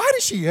 I'm like, why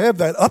does she have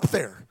that up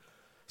there?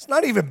 It's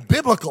not even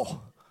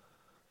biblical.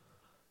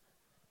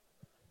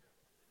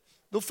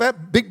 Little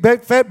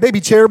big fat baby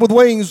cherub with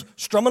wings,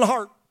 strumming a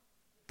harp.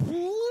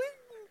 Bling,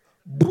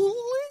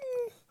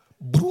 bling,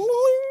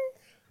 bling.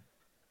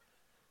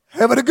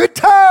 Having a good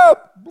time.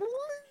 Bling.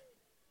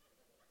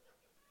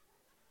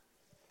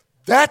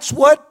 That's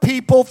what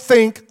people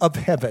think of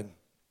heaven.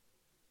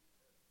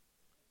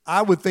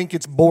 I would think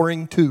it's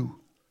boring too.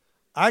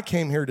 I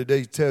came here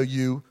today to tell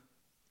you,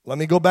 let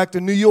me go back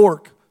to New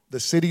York, the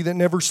city that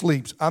never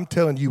sleeps. I'm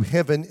telling you,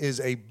 heaven is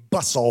a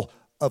bustle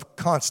of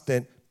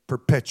constant,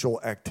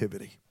 perpetual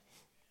activity.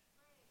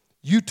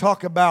 You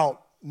talk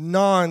about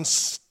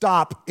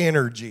non-stop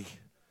energy.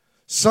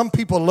 Some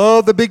people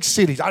love the big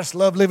cities. I just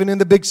love living in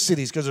the big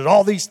cities because there's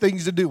all these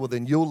things to do. Well,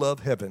 then you'll love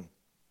heaven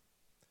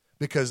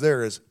because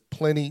there is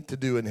plenty to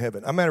do in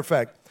heaven. As a matter of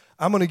fact,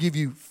 I'm going to give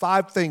you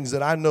 5 things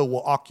that I know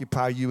will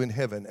occupy you in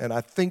heaven. And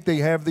I think they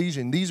have these,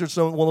 and these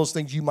are one of those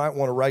things you might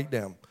want to write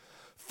down.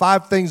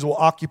 5 things will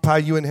occupy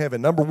you in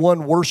heaven. Number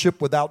 1,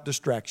 worship without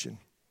distraction.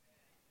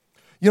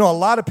 You know, a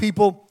lot of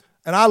people,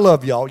 and I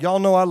love y'all. Y'all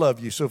know I love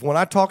you. So if when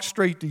I talk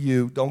straight to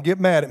you, don't get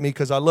mad at me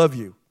because I love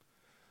you.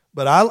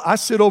 But I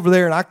sit over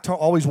there and I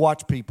always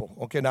watch people.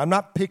 Okay, now I'm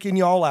not picking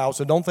y'all out,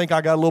 so don't think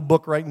I got a little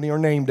book writing your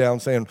name down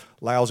saying,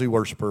 lousy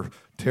worshiper,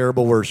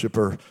 terrible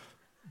worshiper,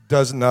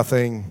 does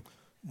nothing.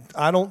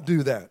 I don't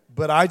do that.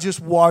 But I just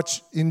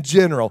watch in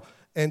general.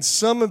 And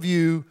some of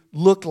you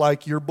look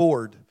like you're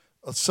bored.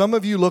 Some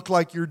of you look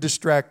like you're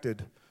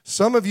distracted.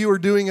 Some of you are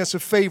doing us a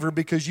favor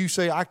because you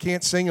say, I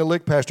can't sing a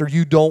lick, Pastor.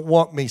 You don't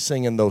want me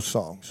singing those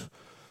songs.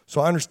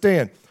 So I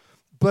understand.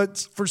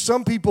 But for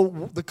some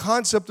people, the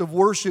concept of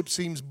worship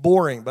seems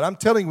boring. But I'm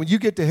telling you, when you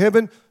get to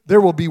heaven, there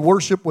will be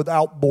worship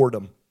without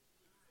boredom.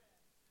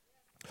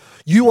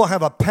 You will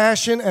have a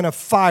passion and a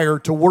fire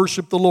to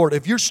worship the Lord.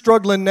 If you're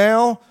struggling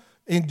now,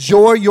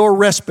 enjoy your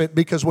respite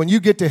because when you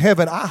get to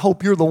heaven, I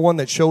hope you're the one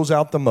that shows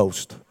out the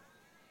most.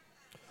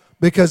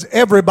 Because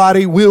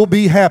everybody will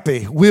be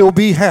happy. We'll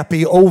be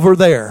happy over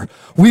there.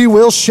 We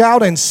will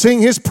shout and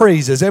sing His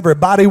praises.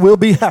 Everybody will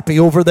be happy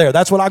over there.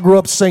 That's what I grew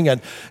up singing.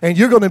 And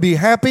you're going to be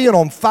happy and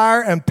on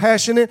fire and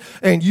passionate,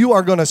 and you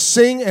are going to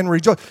sing and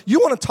rejoice. You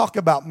want to talk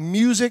about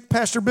music,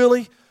 Pastor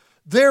Billy?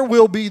 There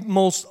will be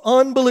most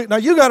unbelievable.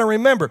 Now, you got to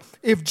remember,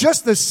 if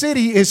just the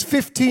city is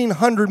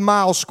 1,500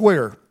 miles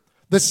square,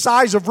 the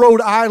size of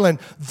Rhode Island,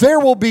 there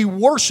will be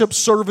worship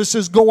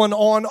services going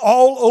on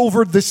all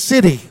over the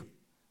city.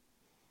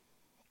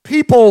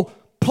 People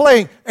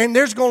playing, and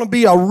there's going to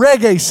be a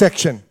reggae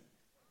section.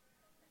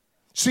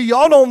 See,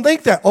 y'all don't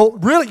think that. Oh,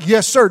 really?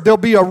 Yes, sir. There'll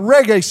be a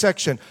reggae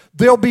section.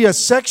 There'll be a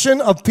section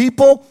of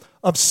people,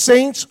 of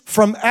saints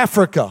from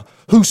Africa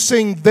who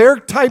sing their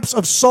types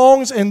of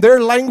songs in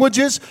their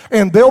languages,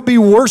 and they'll be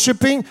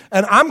worshiping,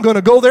 and I'm going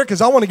to go there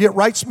because I want to get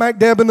right smack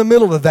dab in the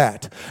middle of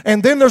that.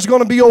 And then there's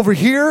going to be over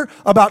here,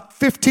 about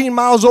 15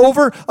 miles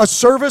over, a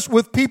service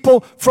with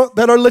people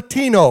that are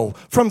Latino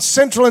from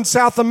Central and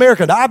South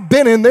America. Now, I've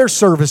been in their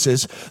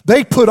services.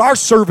 They put our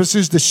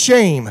services to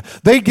shame.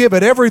 They give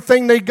it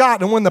everything they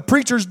got, and when the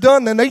preacher's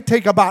done, then they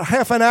take about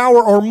half an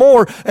hour or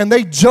more, and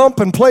they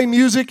jump and play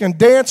music and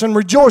dance and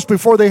rejoice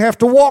before they have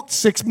to walk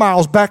 6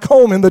 miles back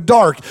home in the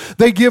dark.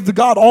 They give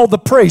God all the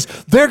praise.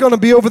 They're going to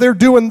be over there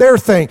doing their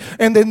thing.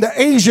 And then the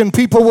Asian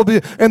people will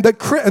be, and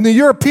the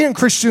European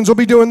Christians will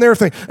be doing their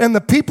thing. And the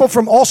people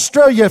from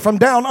Australia, from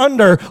down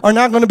under, are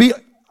now going to be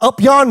up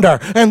yonder,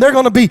 and they're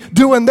going to be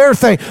doing their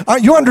thing.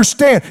 You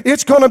understand,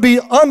 it's going to be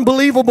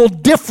unbelievable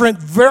different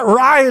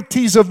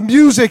varieties of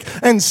music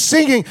and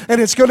singing,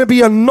 and it's going to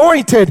be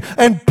anointed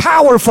and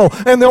powerful,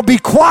 and there'll be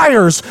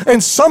choirs,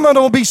 and some of it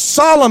will be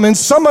solemn, and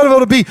some of it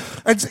will be,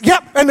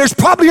 and there's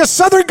probably a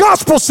Southern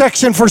gospel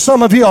section for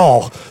some of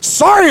y'all.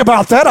 Sorry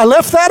about that, I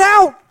left that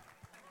out.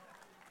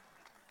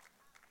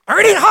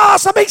 Ernie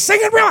Haas, I'll be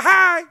singing real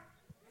high.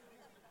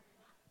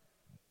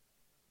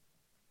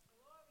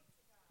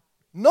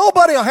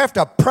 Nobody will have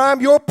to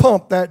prime your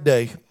pump that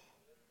day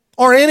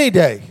or any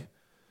day.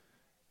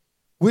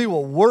 We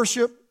will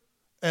worship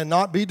and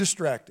not be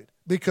distracted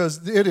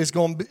because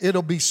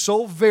it'll be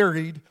so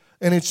varied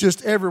and it's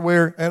just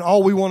everywhere, and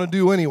all we want to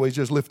do anyway is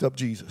just lift up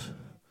Jesus.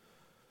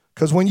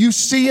 Because when you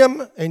see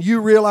Him and you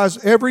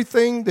realize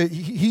everything that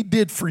He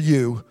did for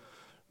you,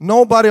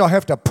 nobody will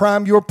have to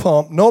prime your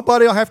pump.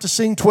 Nobody will have to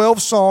sing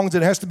 12 songs.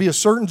 It has to be a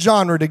certain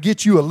genre to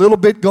get you a little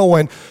bit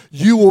going.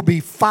 You will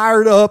be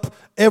fired up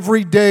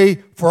every day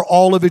for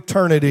all of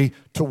eternity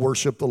to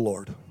worship the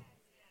Lord.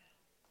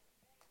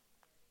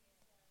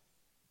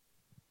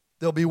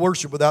 There'll be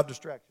worship without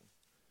distraction.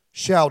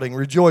 Shouting,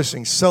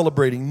 rejoicing,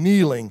 celebrating,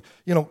 kneeling,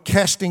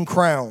 casting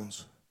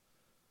crowns.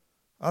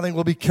 I think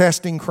we'll be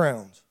casting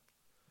crowns.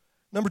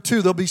 Number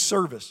 2, there'll be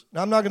service.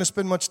 Now, I'm not going to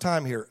spend much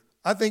time here.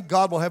 I think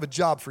God will have a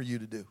job for you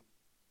to do.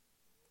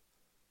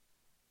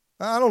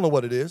 I don't know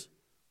what it is,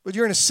 but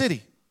you're in a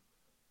city,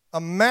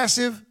 a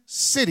massive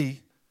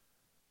city.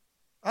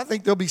 I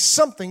think there'll be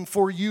something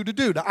for you to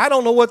do. Now, I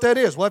don't know what that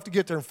is. We'll have to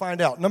get there and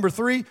find out. Number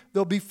 3,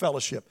 there'll be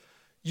fellowship.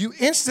 You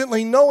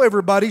instantly know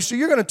everybody, so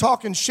you're going to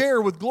talk and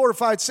share with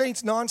glorified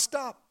saints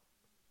nonstop.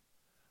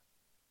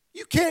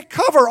 You can't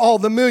cover all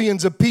the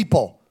millions of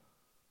people.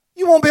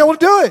 You won't be able to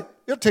do it.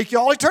 It'll take you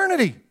all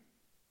eternity.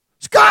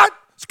 Scott,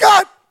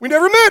 we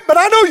never met, but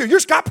I know you. You're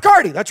Scott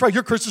Picardi. That's right,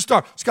 you're Chris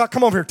Sustar. Scott,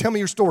 come over here. Tell me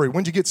your story.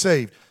 When'd you get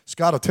saved?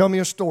 Scott will tell me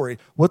a story,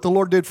 what the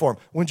Lord did for him.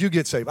 When'd you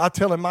get saved? I'll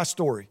tell him my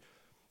story.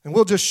 And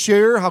we'll just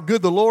share how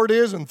good the Lord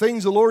is and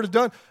things the Lord has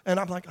done. And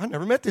I'm like, I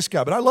never met this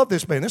guy, but I love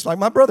this man. It's like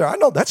my brother. I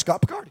know that's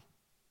Scott Picardi.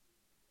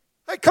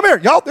 Hey, come here,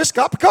 y'all. This is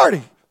Scott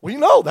Picardi. We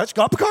know that's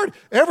Scott Picardi.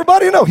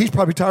 Everybody know. He's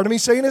probably tired of me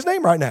saying his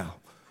name right now.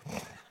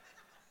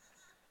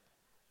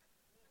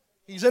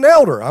 He's an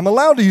elder. I'm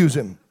allowed to use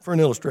him for an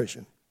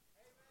illustration.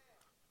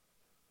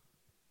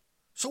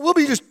 So we'll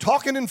be just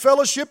talking and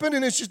fellowshipping,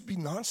 and it's just be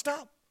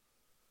nonstop.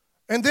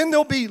 And then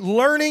there'll be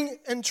learning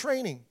and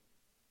training.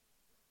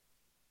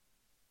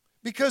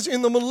 Because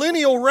in the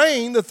millennial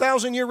reign, the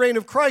 1,000-year reign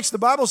of Christ, the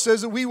Bible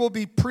says that we will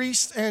be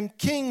priests and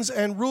kings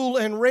and rule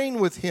and reign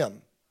with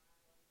him.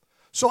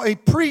 So a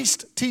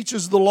priest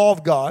teaches the law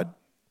of God,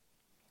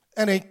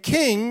 and a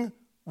king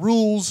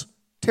rules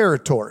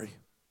territory.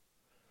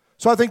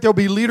 So I think there'll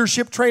be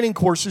leadership training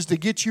courses to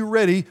get you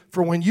ready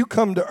for when you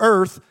come to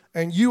earth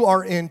and you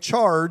are in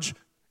charge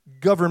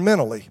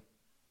governmentally.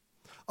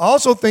 I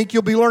also think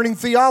you'll be learning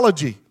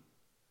theology.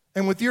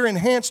 And with your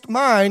enhanced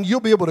mind, you'll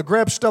be able to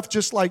grab stuff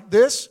just like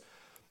this,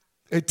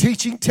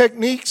 teaching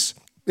techniques,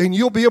 and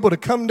you'll be able to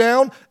come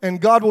down and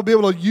God will be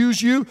able to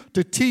use you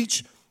to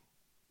teach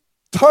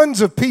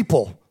tons of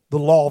people the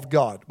law of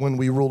God when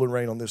we rule and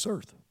reign on this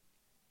earth.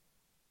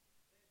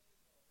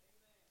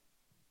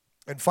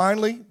 And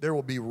finally, there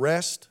will be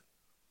rest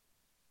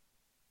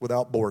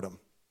without boredom.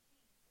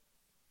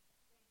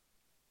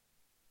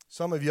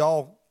 Some of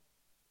y'all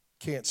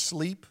can't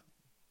sleep.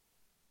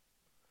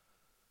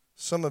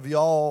 Some of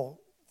y'all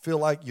feel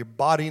like your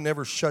body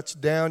never shuts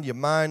down, your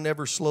mind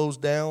never slows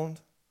down.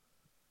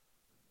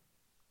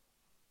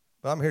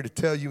 But I'm here to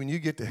tell you, when you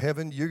get to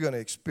heaven, you're going to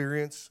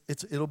experience,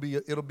 it'll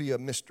be a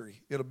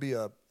mystery. It'll be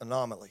an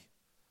anomaly.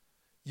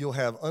 You'll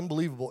have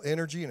unbelievable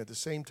energy, and at the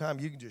same time,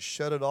 you can just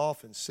shut it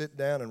off and sit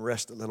down and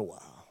rest a little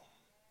while.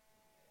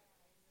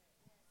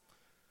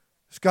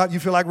 Scott, you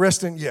feel like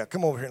resting? Yeah,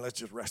 come over here and let's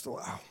just rest a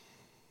while.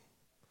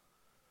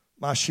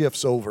 My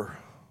shift's over.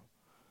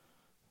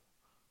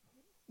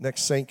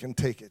 Next saint can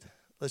take it.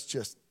 Let's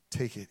just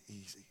take it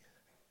easy.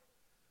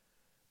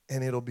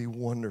 And it'll be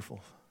wonderful.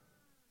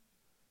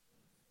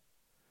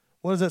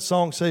 What does that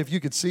song say? If you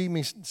could see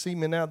me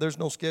now, there's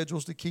no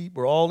schedules to keep.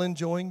 We're all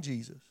enjoying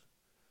Jesus.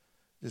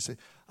 Just say,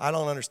 I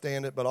don't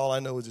understand it, but all I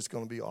know is it's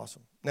going to be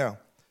awesome. Now,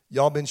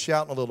 y'all been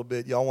shouting a little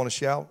bit. Y'all want to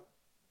shout?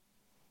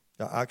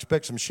 I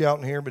expect some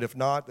shouting here, but if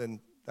not, then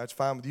that's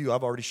fine with you.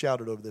 I've already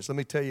shouted over this. Let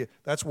me tell you,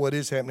 that's what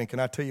is happening.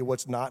 Can I tell you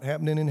what's not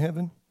happening in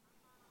heaven?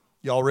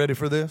 Y'all ready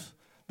for this?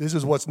 This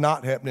is what's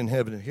not happening in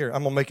heaven. Here,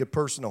 I'm going to make it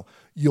personal.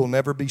 You'll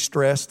never be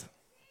stressed.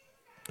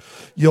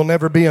 You'll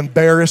never be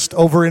embarrassed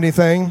over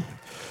anything.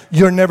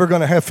 You're never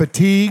going to have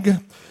fatigue.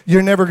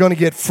 You're never going to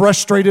get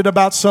frustrated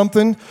about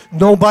something.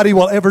 Nobody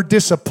will ever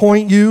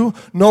disappoint you.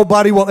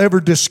 Nobody will ever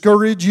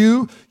discourage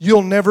you.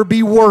 You'll never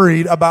be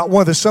worried about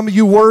one of the. Some of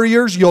you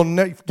worriers,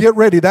 get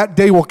ready. That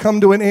day will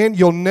come to an end.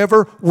 You'll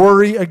never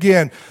worry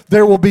again.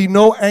 There will be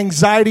no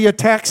anxiety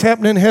attacks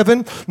happening in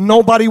heaven.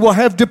 Nobody will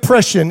have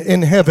depression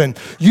in heaven.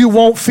 You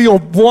won't feel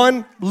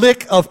one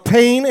lick of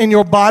pain in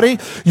your body.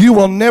 You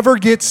will never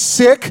get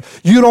sick.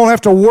 You don't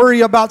have to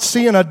worry about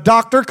seeing a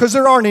doctor because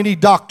there aren't any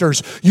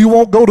doctors. You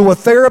won't go to a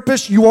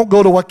therapist. You won't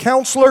go to a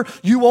counselor.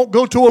 You won't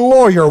go to a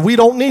lawyer. We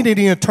don't need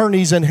any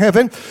attorneys in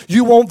heaven.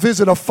 You won't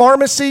visit a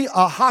pharmacy,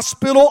 a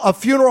hospital, a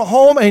funeral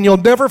home, and you'll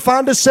never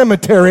find a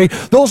cemetery.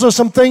 Those are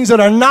some things that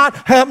are not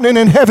happening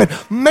in heaven.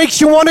 Makes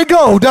you want to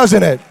go,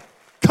 doesn't it?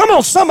 Come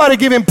on, somebody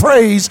give him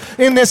praise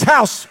in this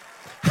house.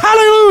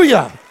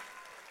 Hallelujah.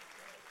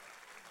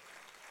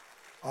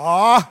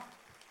 I'm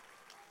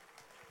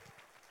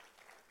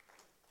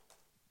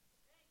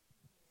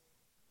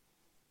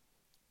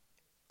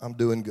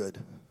doing good.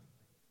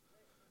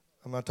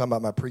 I'm not talking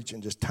about my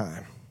preaching, just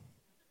time.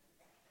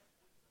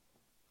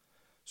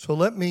 So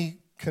let me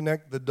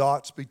connect the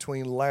dots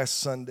between last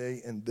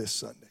Sunday and this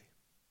Sunday.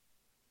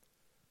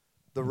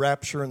 The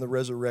rapture and the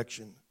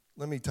resurrection.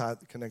 Let me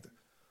connect it.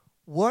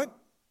 What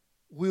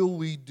will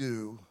we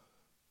do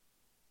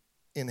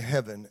in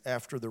heaven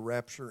after the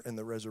rapture and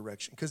the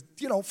resurrection? Because,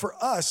 for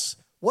us,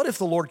 what if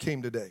the Lord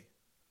came today?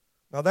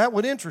 Now, that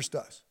would interest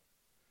us.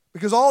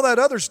 Because all that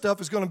other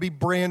stuff is going to be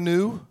brand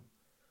new.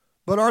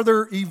 But are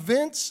there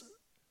events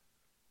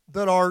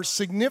that are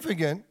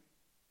significant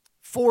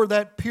for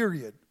that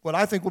period? What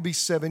I think will be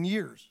 7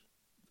 years.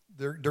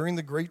 During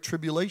the Great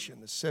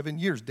Tribulation, the 7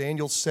 years.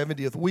 Daniel's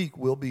 70th week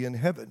will be in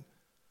heaven.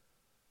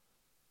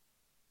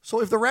 So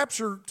if the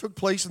rapture took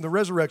place and the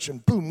resurrection,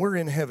 boom, we're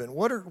in heaven.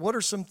 What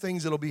are some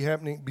things that will be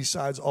happening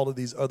besides all of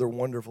these other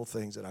wonderful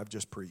things that I've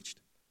just preached?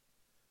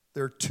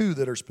 There are two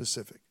that are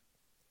specific.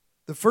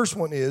 The first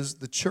one is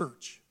the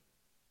church,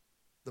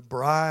 the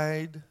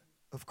bride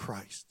of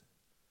Christ,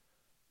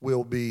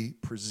 will be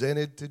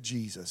presented to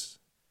Jesus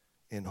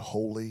in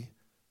holy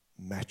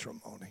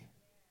matrimony.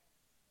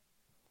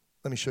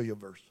 Let me show you a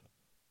verse.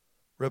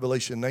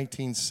 Revelation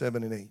 19,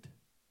 7 and 8.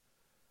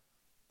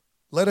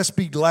 Let us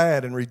be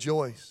glad and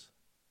rejoice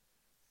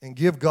and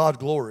give God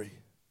glory,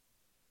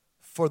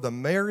 for the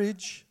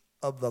marriage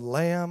of the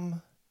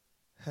Lamb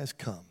has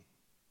come.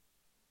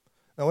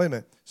 Now, wait a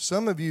minute.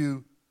 Some of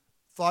you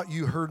thought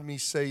you heard me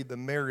say the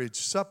marriage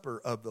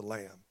supper of the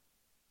Lamb.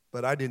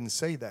 But I didn't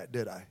say that,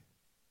 did I?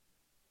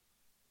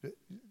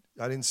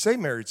 I didn't say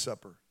marriage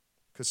supper.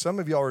 Because some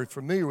of y'all are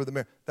familiar with the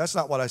marriage. That's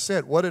not what I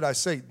said. What did I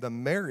say? The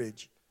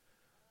marriage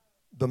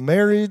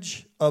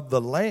of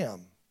the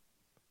Lamb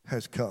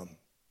has come.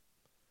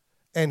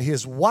 And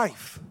his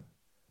wife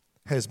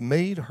has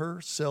made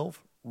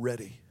herself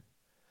ready.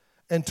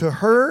 And to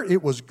her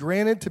it was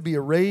granted to be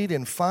arrayed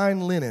in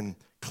fine linen,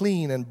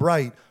 clean and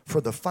bright. For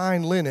the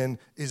fine linen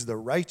is the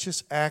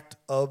righteous act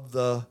of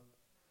the,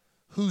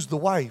 who's the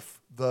wife?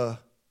 The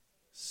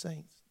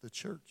saints, the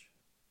church.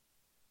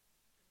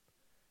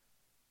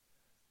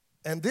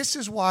 And this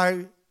is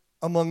why,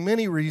 among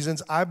many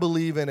reasons, I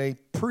believe in a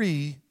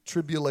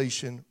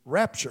pre-tribulation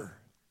rapture.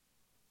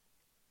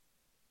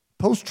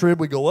 Post-trib,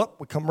 we go up,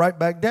 we come right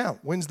back down.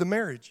 When's the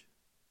marriage?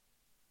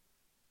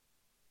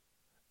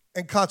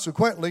 And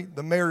consequently,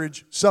 the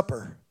marriage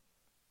supper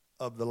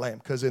of the Lamb.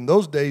 Because in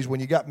those days, when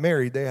you got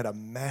married, they had a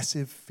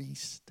massive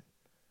feast.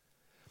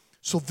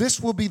 So this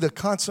will be the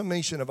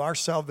consummation of our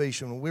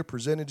salvation when we're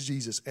presented to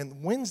Jesus.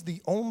 And when's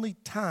the only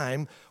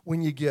time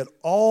when you get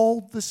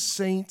all the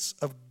saints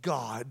of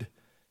God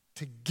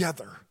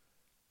together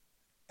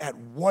at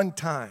one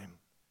time?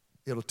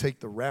 It'll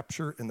take the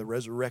rapture and the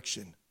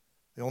resurrection.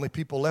 The only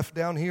people left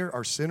down here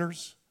are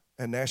sinners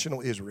and national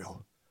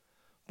Israel.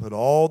 But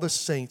all the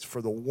saints,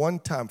 for the one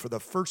time, for the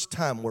first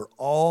time, we're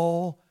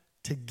all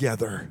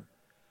together.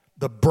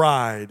 The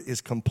bride is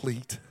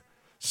complete.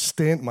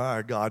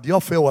 My God, y'all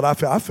feel what I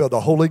feel? I feel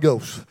the Holy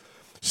Ghost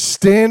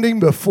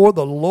standing before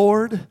the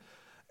Lord,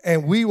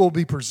 and we will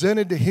be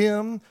presented to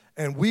him,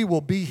 and we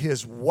will be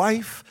his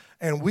wife,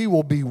 and we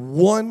will be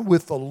one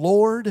with the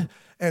Lord,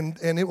 and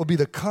it will be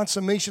the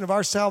consummation of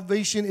our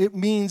salvation. It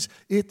means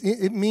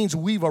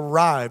we've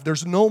arrived.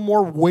 There's no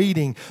more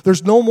waiting.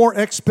 There's no more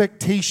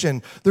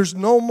expectation. There's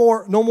no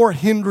more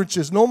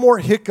hindrances, no more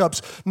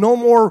hiccups, no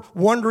more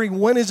wondering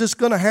when is this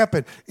going to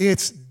happen.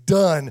 It's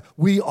done.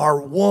 We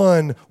are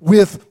one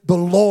with the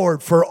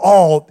Lord for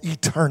all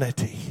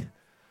eternity.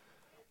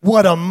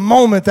 What a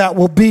moment that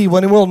will be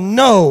when we'll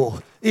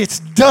know it's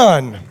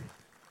done.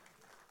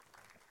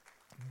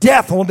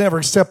 Death will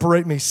never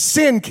separate me.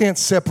 Sin can't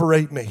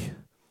separate me.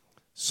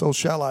 So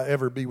shall I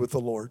ever be with the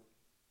Lord.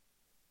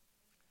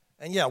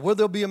 And yeah, will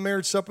there be a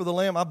marriage supper of the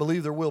Lamb? I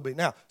believe there will be.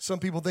 Now, some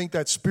people think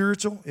that's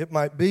spiritual. It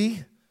might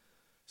be.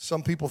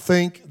 Some people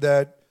think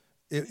that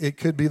it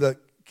could be the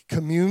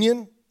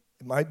communion.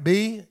 It might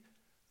be.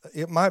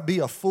 It might be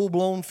a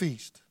full-blown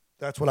feast.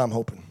 That's what I'm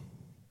hoping.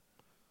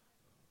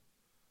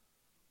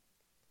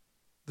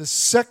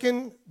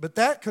 But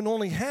that can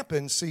only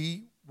happen,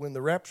 see, when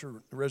the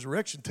rapture, the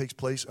resurrection takes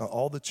place,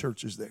 all the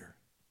church is there.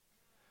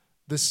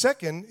 The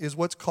second is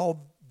what's called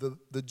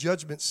the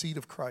judgment seat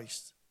of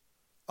Christ.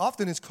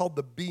 Often it's called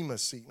the Bema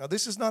seat. Now,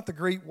 this is not the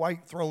great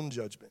white throne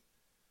judgment.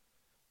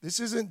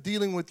 This isn't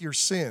dealing with your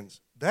sins.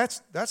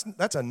 That's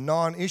a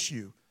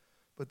non-issue.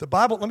 But the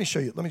Bible, let me show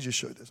you. Let me just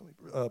show you this.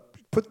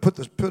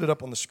 Put it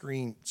up on the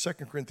screen, 2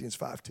 Corinthians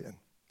 5:10.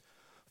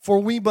 For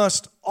we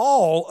must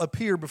all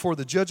appear before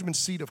the judgment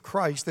seat of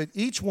Christ, that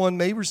each one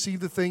may receive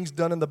the things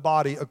done in the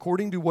body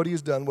according to what he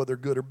has done, whether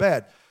good or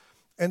bad.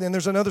 And then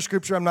there's another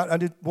scripture, I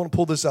didn't want to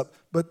pull this up,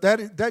 but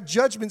that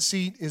judgment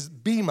seat is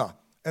Bema.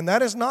 And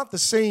that is not the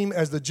same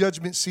as the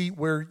judgment seat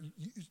where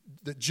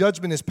the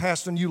judgment is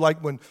passed on you,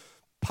 like when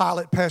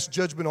Pilate passed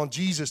judgment on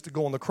Jesus to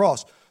go on the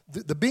cross.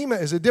 The Bema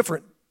is a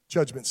different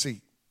judgment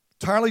seat,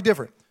 entirely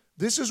different.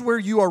 This is where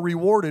you are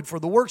rewarded for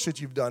the works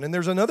that you've done. And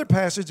there's another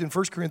passage in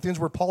 1 Corinthians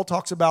where Paul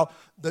talks about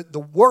the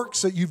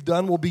works that you've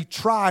done will be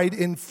tried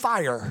in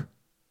fire.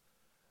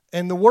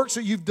 And the works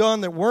that you've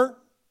done that weren't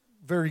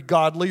very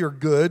godly or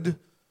good,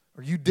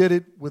 or you did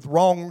it with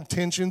wrong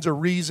intentions or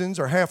reasons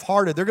or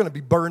half-hearted, they're going to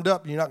be burned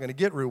up and you're not going to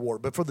get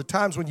reward. But for the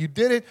times when you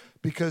did it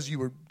because you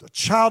were a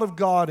child of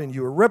God and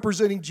you were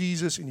representing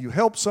Jesus and you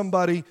helped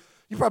somebody,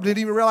 you probably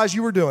didn't even realize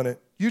you were doing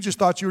it. You just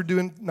thought you were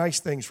doing nice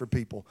things for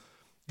people.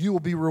 You will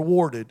be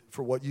rewarded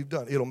for what you've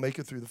done. It'll make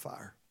it through the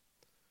fire.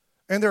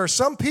 And there are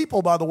some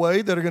people, by the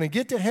way, that are going to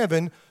get to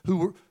heaven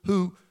who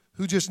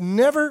just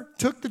never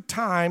took the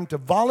time to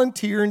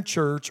volunteer in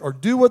church or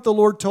do what the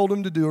Lord told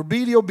them to do or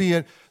be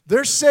obedient.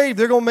 They're saved.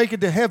 They're going to make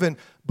it to heaven.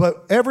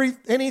 But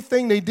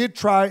anything they did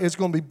try is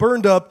going to be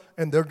burned up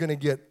and they're going to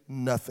get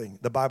nothing.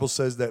 The Bible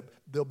says that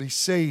they'll be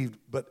saved,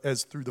 but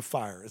as through the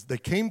fire. As they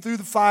came through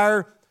the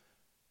fire,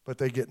 but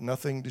they get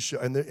nothing to show.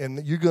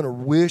 And you're going to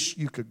wish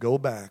you could go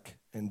back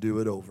and do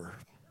it over.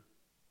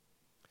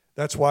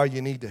 That's why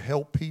you need to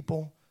help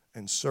people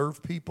and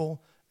serve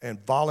people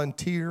and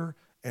volunteer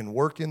and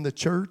work in the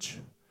church.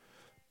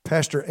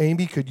 Pastor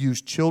Amy could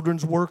use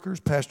children's workers.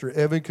 Pastor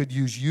Evan could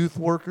use youth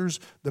workers.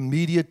 The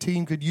media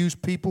team could use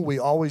people. We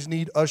always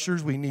need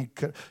ushers. We need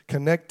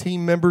connect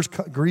team members,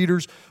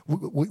 greeters.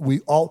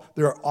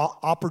 There are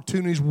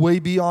opportunities way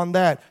beyond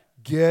that.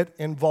 Get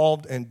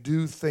involved and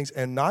do things,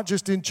 and not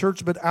just in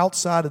church, but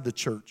outside of the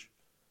church.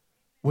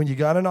 When you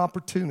got an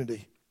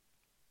opportunity,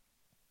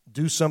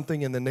 do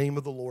something in the name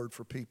of the Lord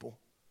for people.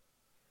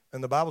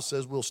 And the Bible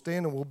says we'll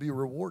stand and we'll be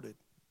rewarded.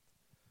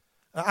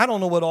 I don't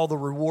know what all the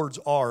rewards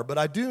are, but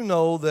I do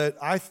know that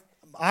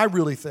I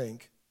really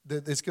think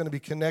that it's going to be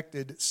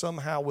connected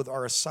somehow with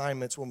our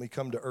assignments when we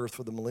come to earth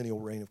for the millennial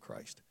reign of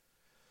Christ.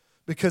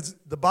 Because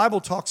the Bible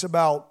talks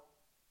about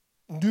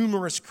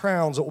numerous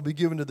crowns that will be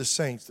given to the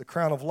saints. The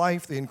crown of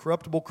life, the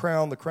incorruptible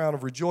crown, the crown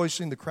of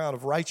rejoicing, the crown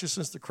of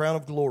righteousness, the crown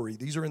of glory.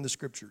 These are in the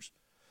scriptures.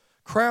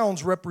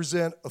 Crowns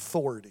represent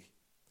authority.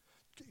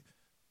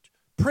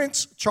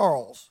 Prince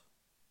Charles,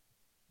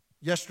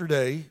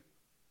 yesterday,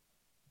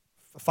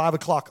 5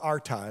 o'clock our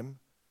time,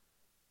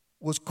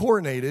 was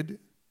coronated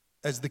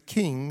as the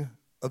King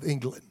of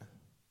England.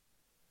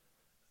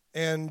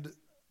 And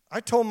I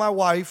told my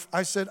wife,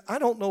 I said, I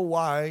don't know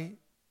why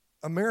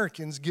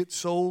Americans get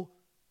so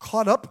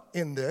caught up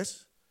in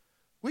this.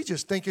 We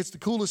just think it's the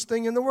coolest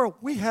thing in the world.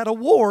 We had a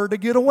war to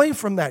get away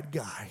from that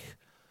guy.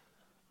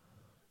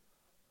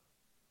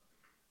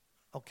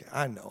 Okay,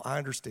 I know. I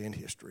understand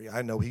history.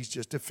 I know he's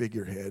just a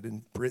figurehead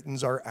and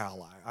Britain's our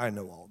ally. I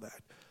know all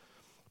that.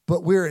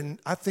 But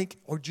I think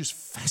we're just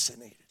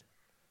fascinated.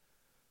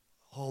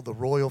 Oh, the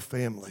royal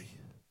family.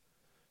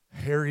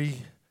 Harry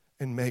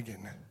and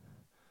Meghan.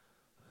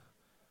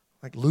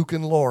 Like Luke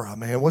and Laura,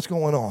 man, what's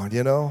going on,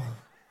 you know?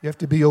 You have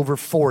to be over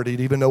 40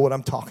 to even know what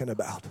I'm talking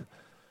about.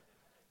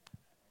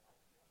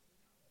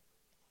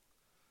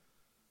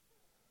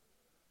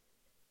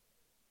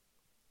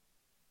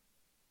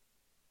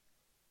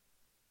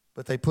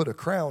 But they put a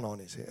crown on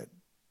his head.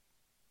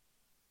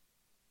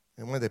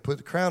 And when they put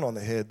the crown on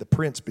the head, the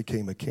prince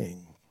became a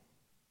king.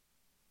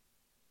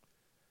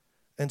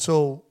 And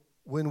so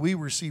when we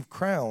receive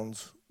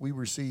crowns, we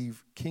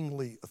receive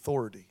kingly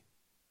authority.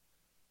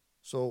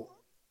 So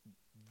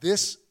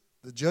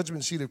the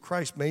judgment seat of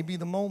Christ may be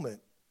the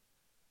moment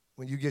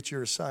when you get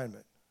your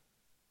assignment.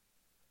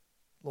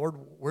 Lord,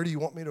 where do you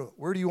want me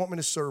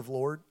to serve,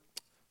 Lord?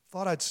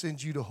 Thought I'd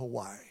send you to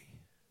Hawaii.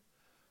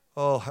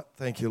 Oh,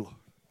 thank you, Lord.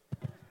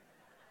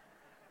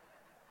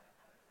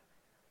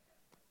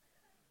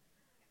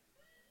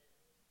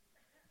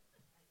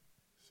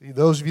 See,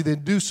 those of you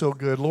that do so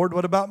good, Lord,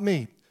 what about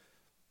me?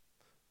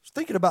 I was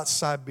thinking about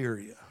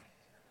Siberia.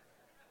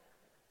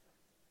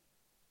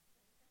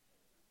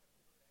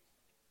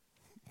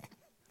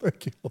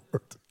 Thank you,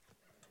 Lord.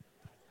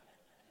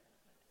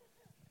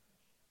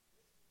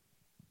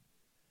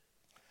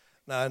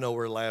 Now, I know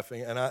we're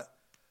laughing, and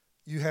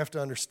you have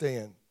to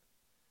understand,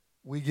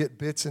 we get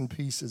bits and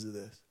pieces of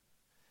this.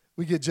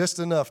 We get just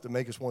enough to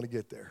make us want to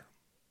get there.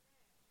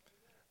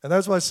 And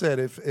that's why I said,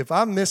 if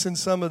I'm missing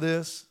some of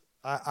this,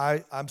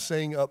 I'm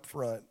saying up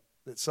front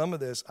that some of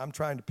this I'm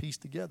trying to piece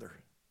together.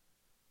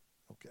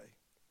 Okay.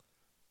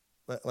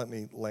 Let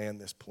me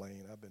land this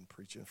plane. I've been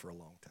preaching for a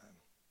long time.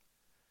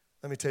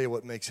 Let me tell you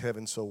what makes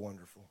heaven so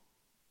wonderful.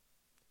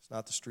 It's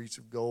not the streets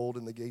of gold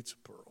and the gates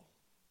of pearl.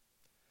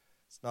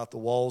 It's not the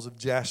walls of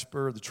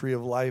jasper, the tree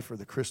of life, or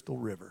the crystal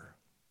river.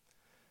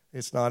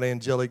 It's not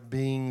angelic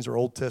beings or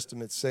Old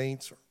Testament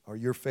saints or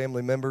your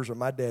family members or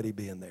my daddy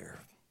being there.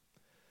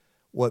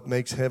 What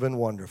makes heaven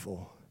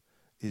wonderful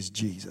is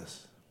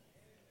Jesus.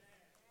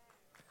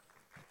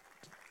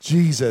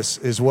 Jesus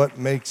is what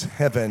makes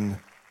heaven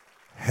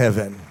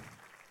heaven.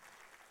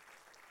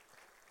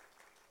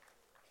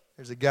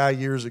 There's a guy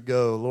years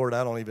ago, Lord,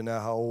 I don't even know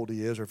how old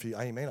he is, or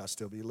he may not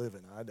still be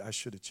living. I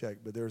should have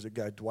checked, but there was a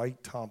guy,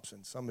 Dwight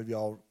Thompson. Some of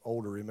y'all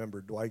older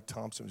remember Dwight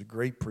Thompson. He was a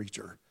great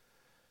preacher.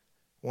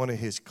 One of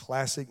his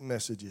classic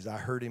messages, I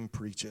heard him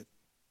preach it,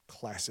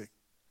 classic.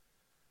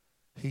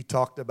 He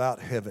talked about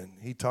heaven.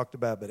 He talked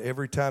about it, but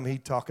every time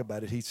he'd talk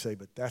about it, he'd say,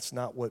 but that's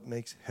not what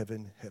makes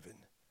heaven heaven.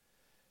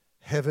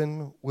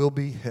 Heaven will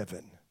be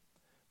heaven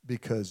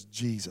because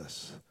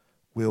Jesus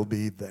will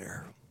be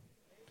there.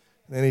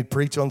 And then he'd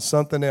preach on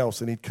something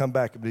else, and he'd come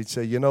back and he'd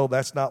say, you know,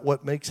 that's not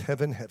what makes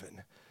heaven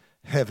heaven.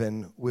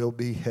 Heaven will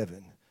be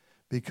heaven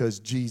because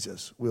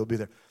Jesus will be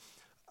there.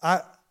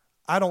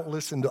 I don't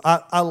listen to,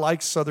 I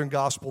like Southern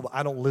gospel, but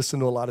I don't listen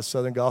to a lot of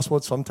Southern gospel.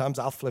 Sometimes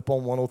I'll flip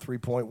on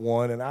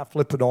 103.1, and I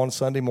flip it on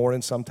Sunday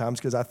morning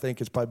sometimes because I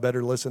think it's probably better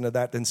to listen to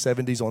that than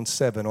 70s on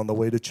 7 on the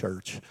way to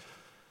church.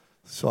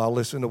 So I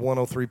listened to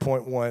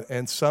 103.1,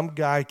 and some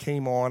guy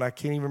came on, I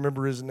can't even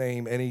remember his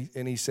name,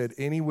 and he said,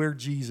 anywhere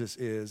Jesus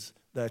is,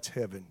 that's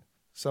heaven.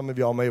 Some of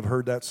y'all may have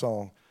heard that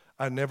song.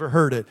 I never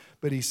heard it,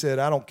 but he said,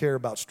 I don't care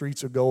about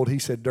streets of gold. He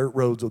said, dirt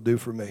roads will do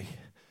for me.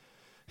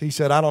 He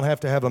said, I don't have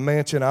to have a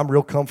mansion. I'm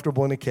real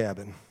comfortable in a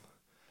cabin.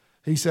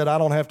 He said, I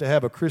don't have to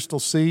have a crystal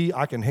sea.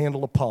 I can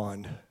handle a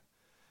pond.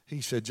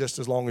 He said, just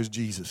as long as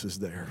Jesus is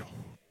there.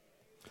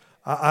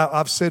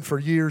 I've said for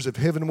years, if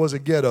heaven was a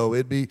ghetto,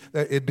 it'd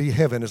be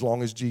heaven as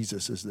long as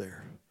Jesus is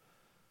there.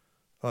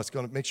 Oh,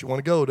 makes you want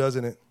to go,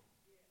 doesn't it?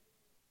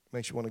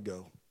 Makes you want to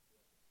go.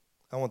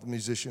 I want the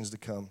musicians to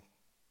come.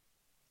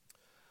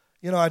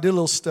 You know, I did a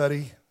little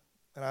study,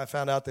 and I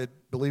found out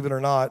that, believe it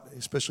or not,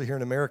 especially here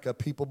in America,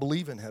 people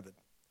believe in heaven.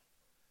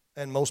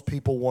 And most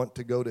people want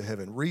to go to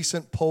heaven.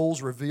 Recent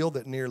polls reveal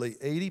that nearly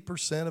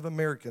 80% of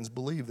Americans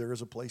believe there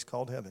is a place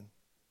called heaven.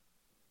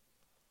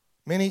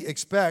 Many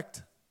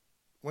expect,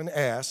 when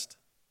asked,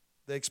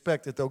 they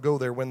expect that they'll go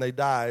there when they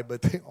die,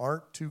 but they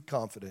aren't too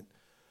confident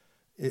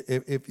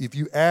If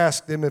you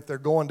ask them if they're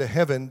going to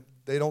heaven,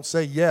 they don't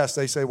say yes.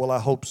 They say, well, I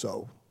hope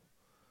so.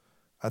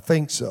 I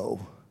think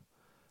so.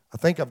 I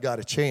think I've got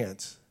a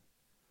chance.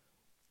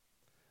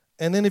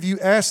 And then if you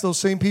ask those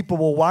same people,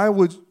 well, why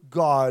would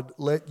God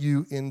let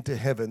you into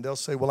heaven? They'll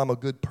say, well, I'm a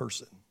good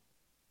person.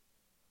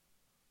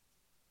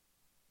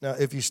 Now,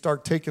 if you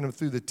start taking them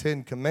through the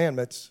 10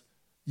 Commandments,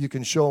 you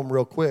can show them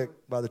real quick.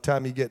 By the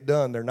time you get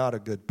done, they're not a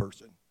good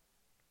person.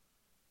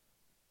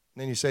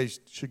 And then you say,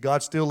 should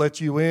God still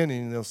let you in?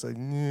 And they'll say,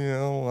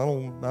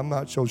 no, I'm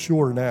not so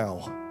sure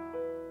now.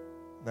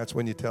 That's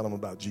when you tell them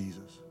about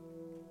Jesus.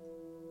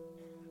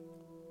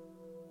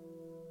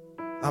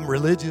 I'm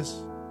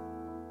religious.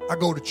 I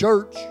go to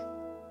church.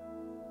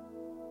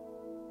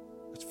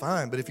 That's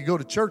fine, but if you go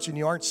to church and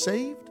you aren't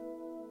saved,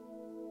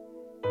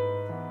 you're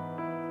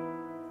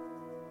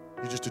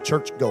just a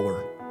church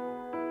goer.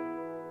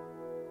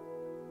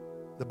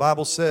 The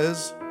Bible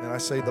says, and I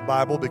say the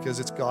Bible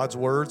because it's God's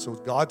word, so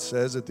God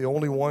says that the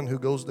only one who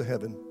goes to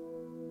heaven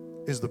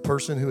is the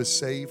person who is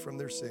saved from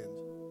their sins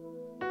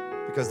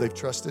because they've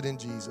trusted in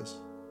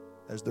Jesus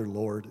as their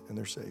Lord and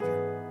their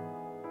Savior.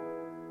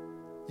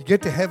 You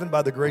get to heaven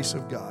by the grace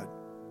of God.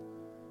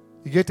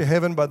 You get to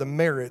heaven by the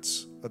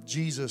merits of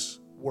Jesus'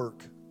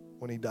 work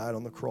when he died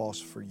on the cross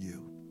for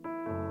you.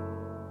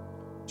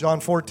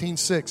 John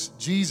 14:6,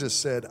 Jesus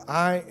said,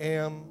 I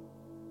am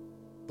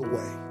the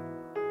way.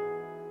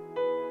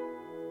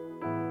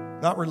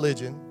 Not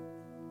religion,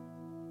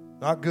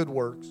 not good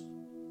works,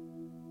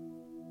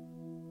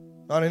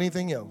 not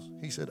anything else.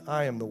 He said,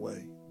 I am the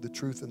way, the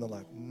truth, and the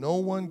life. No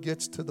one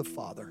gets to the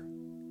Father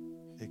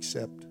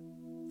except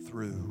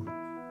through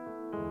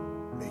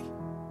me.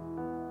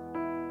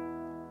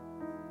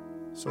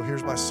 So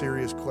here's my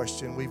serious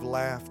question. We've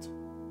laughed,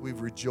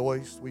 we've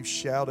rejoiced, we've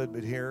shouted,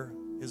 but here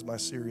is my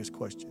serious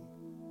question.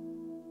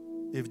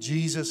 If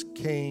Jesus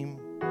came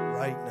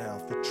right now,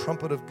 if the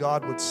trumpet of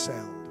God would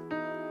sound,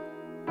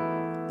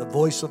 the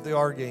voice of the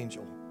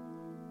archangel,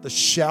 the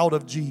shout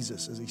of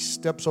Jesus as he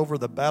steps over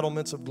the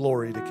battlements of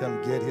glory to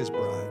come get his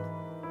bride.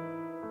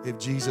 If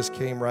Jesus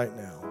came right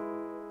now,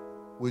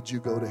 would you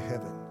go to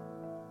heaven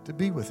to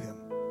be with him?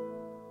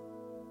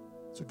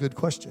 It's a good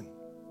question.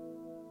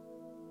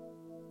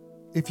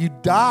 If you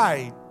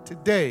died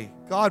today,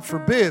 God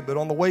forbid, but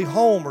on the way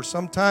home or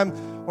sometime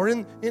or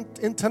in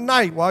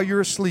tonight while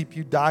you're asleep,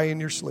 you die in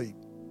your sleep,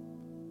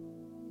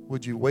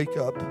 would you wake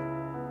up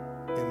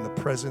in the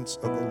presence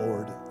of the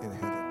Lord in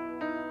heaven?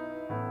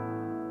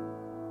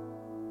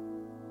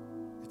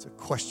 It's a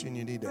question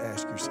you need to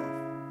ask yourself.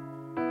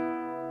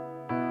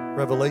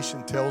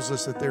 Revelation tells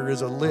us that there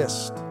is a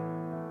list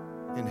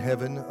in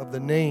heaven of the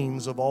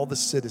names of all the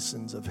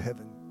citizens of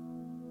heaven.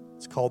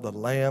 It's called the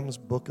Lamb's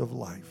Book of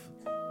Life.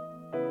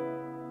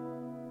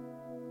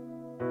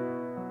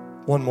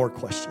 One more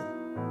question.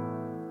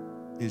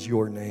 Is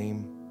your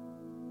name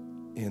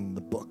in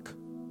the book?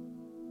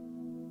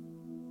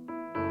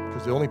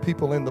 Because the only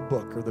people in the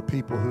book are the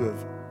people who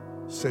have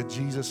said,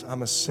 Jesus,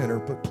 I'm a sinner,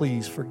 but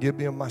please forgive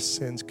me of my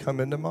sins. Come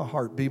into my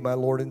heart. Be my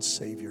Lord and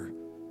Savior.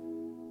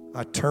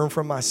 I turn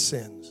from my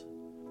sins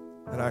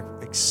and I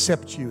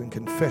accept you and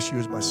confess you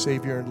as my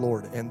Savior and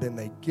Lord. And then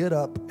they get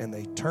up and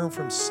they turn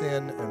from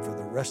sin, and for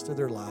the rest of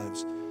their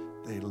lives,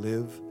 they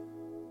live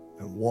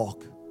and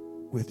walk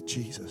with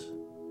Jesus.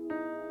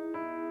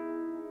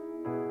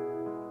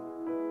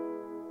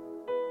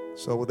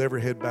 So with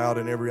every head bowed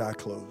and every eye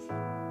closed,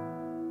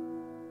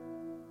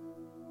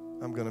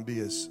 I'm going to be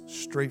as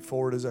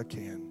straightforward as I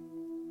can.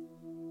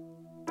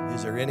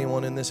 Is there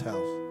anyone in this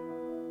house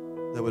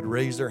that would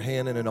raise their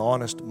hand in an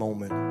honest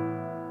moment,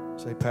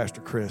 say,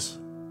 Pastor Chris,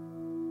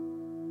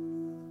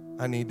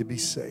 I need to be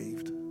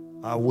saved.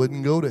 I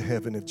wouldn't go to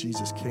heaven if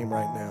Jesus came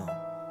right now.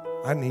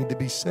 I need to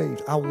be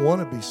saved. I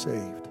want to be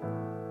saved.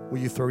 Will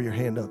you throw your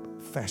hand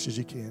up fast as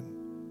you can?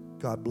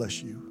 God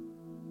bless you.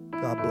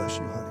 God bless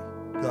you, honey.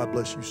 God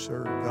bless you,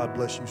 sir. God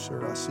bless you,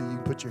 sir. I see you.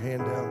 Put your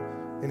hand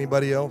down.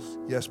 Anybody else?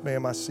 Yes,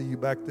 ma'am, I see you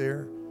back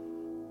there.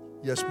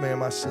 Yes,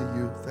 ma'am, I see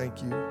you.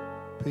 Thank you.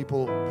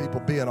 People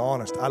being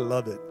honest. I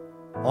love it.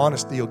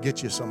 Honesty will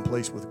get you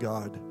someplace with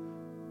God.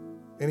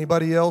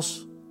 Anybody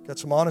else? Got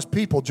some honest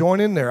people. Join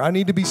in there. I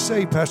need to be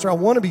saved, Pastor. I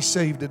want to be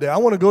saved today. I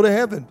want to go to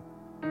heaven.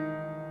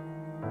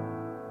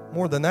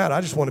 More than that,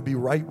 I just want to be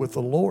right with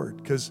the Lord.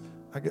 Because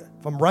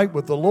if I'm right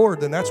with the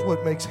Lord, then that's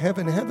what makes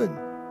heaven heaven.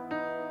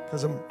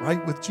 Because I'm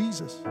right with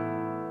Jesus.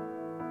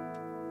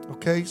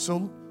 Okay,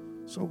 so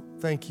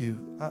thank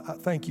you. I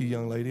thank you,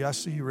 young lady. I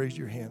see you raised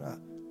your hand. I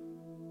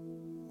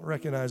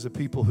recognize the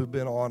people who've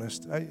been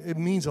honest. It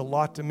means a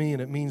lot to me,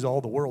 and it means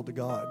all the world to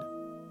God.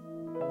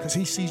 Because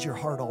he sees your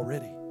heart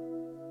already.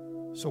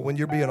 So when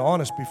you're being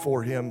honest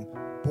before him,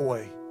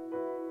 boy,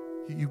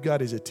 you've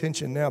got his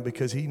attention now,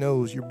 because he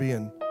knows you're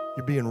being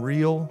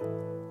real,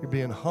 you're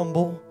being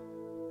humble,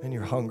 and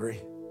you're hungry.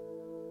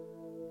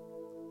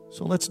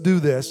 So let's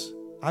do this.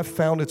 I've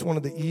found it's one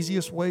of the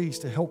easiest ways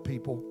to help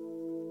people.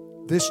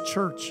 This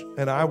church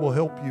and I will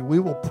help you. We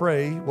will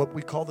pray what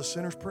we call the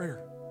sinner's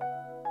prayer.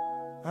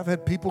 I've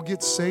had people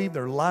get saved,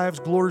 their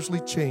lives gloriously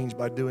changed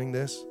by doing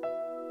this.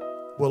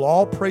 We'll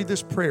all pray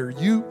this prayer.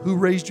 You who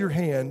raised your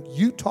hand,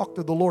 you talk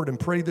to the Lord and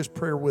pray this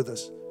prayer with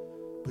us.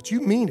 But you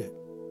mean it.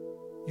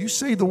 You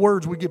say the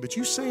words we give, but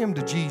you say them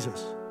to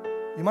Jesus.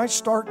 You might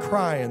start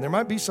crying. There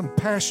might be some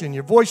passion.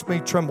 Your voice may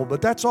tremble,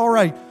 but that's all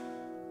right.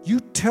 You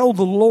tell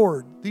the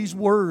Lord these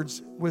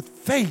words with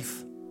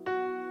faith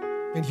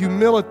and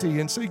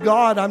humility and say,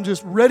 God, I'm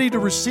just ready to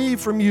receive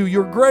from you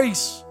your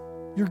grace,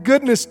 your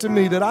goodness to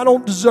me that I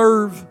don't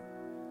deserve.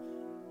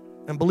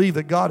 And believe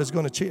that God is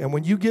going to change. And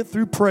when you get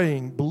through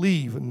praying,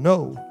 believe and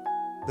know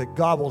that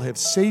God will have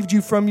saved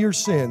you from your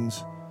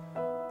sins.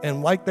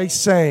 And like they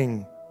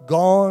sang,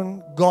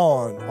 gone,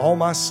 gone, all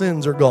my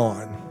sins are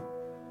gone.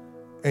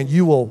 And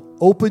you will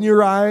open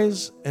your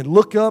eyes and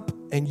look up,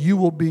 and you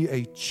will be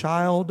a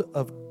child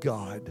of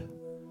God,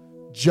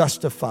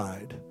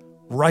 justified,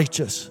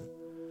 righteous,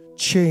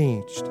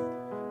 changed.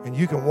 And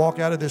you can walk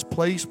out of this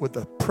place with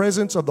the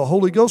presence of the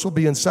Holy Ghost will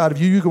be inside of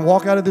you. You can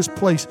walk out of this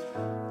place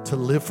to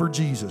live for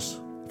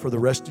Jesus for the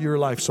rest of your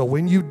life. So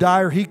when you die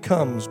or he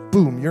comes,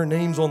 boom, your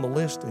name's on the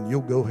list and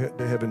you'll go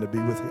to heaven to be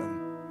with him.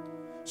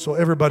 So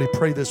everybody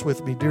pray this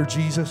with me. Dear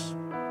Jesus,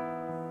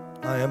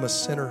 I am a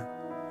sinner.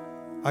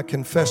 I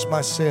confess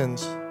my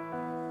sins.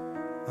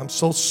 I'm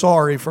so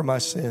sorry for my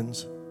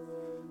sins.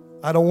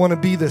 I don't want to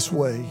be this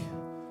way.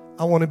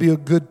 I want to be a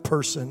good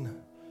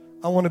person.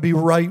 I want to be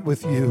right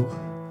with you.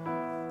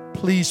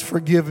 Please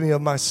forgive me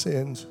of my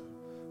sins.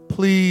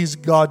 Please,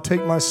 God,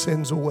 take my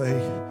sins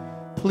away.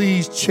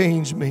 Please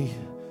change me.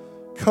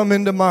 Come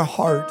into my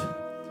heart.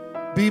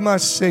 Be my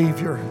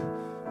Savior.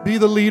 Be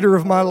the leader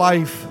of my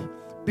life.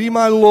 Be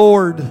my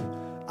Lord.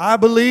 I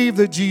believe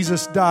that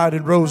Jesus died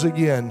and rose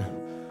again.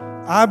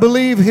 I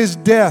believe his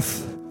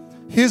death,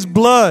 his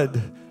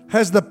blood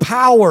has the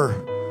power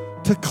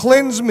to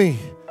cleanse me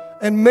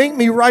and make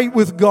me right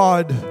with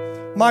God.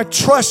 My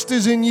trust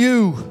is in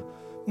you.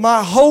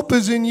 My hope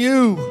is in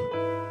you.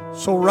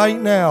 So right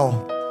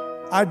now,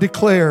 I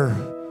declare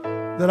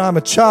that I'm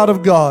a child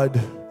of God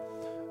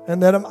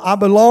and that I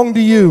belong to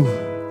you.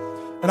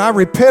 And I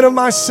repent of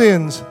my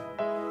sins.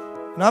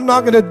 And I'm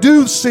not going to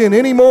do sin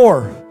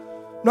anymore.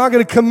 I'm not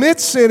going to commit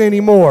sin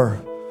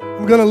anymore.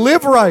 I'm going to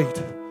live right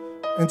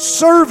and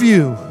serve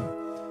you.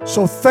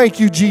 So thank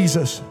you,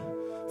 Jesus,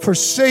 for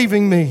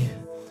saving me,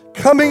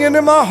 coming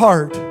into my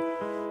heart,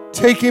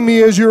 taking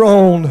me as your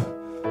own.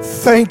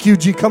 Thank you,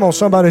 Jesus. Come on,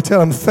 somebody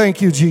tell him,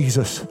 thank you,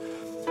 Jesus.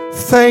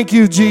 Thank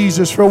you,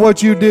 Jesus, for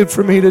what you did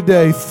for me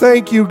today.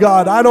 Thank you,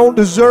 God. I don't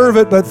deserve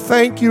it, but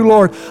thank you,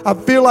 Lord. I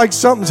feel like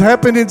something's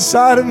happened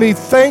inside of me.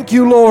 Thank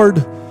you,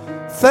 Lord.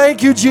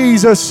 Thank you,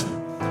 Jesus.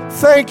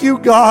 Thank you,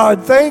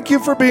 God. Thank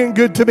you for being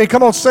good to me.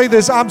 Come on, say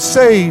this. I'm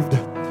saved.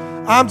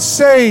 I'm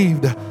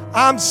saved.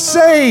 I'm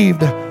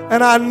saved.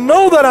 And I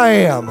know that I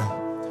am.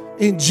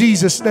 In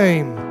Jesus'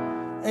 name,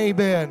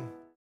 amen.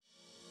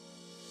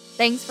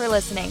 Thanks for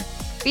listening.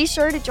 Be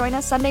sure to join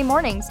us Sunday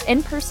mornings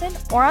in person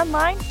or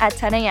online at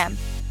 10 a.m.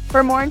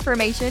 For more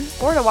information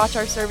or to watch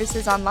our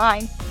services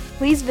online,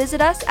 please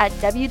visit us at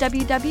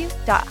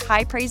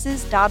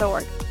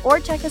www.highpraises.org or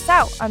check us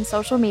out on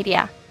social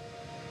media.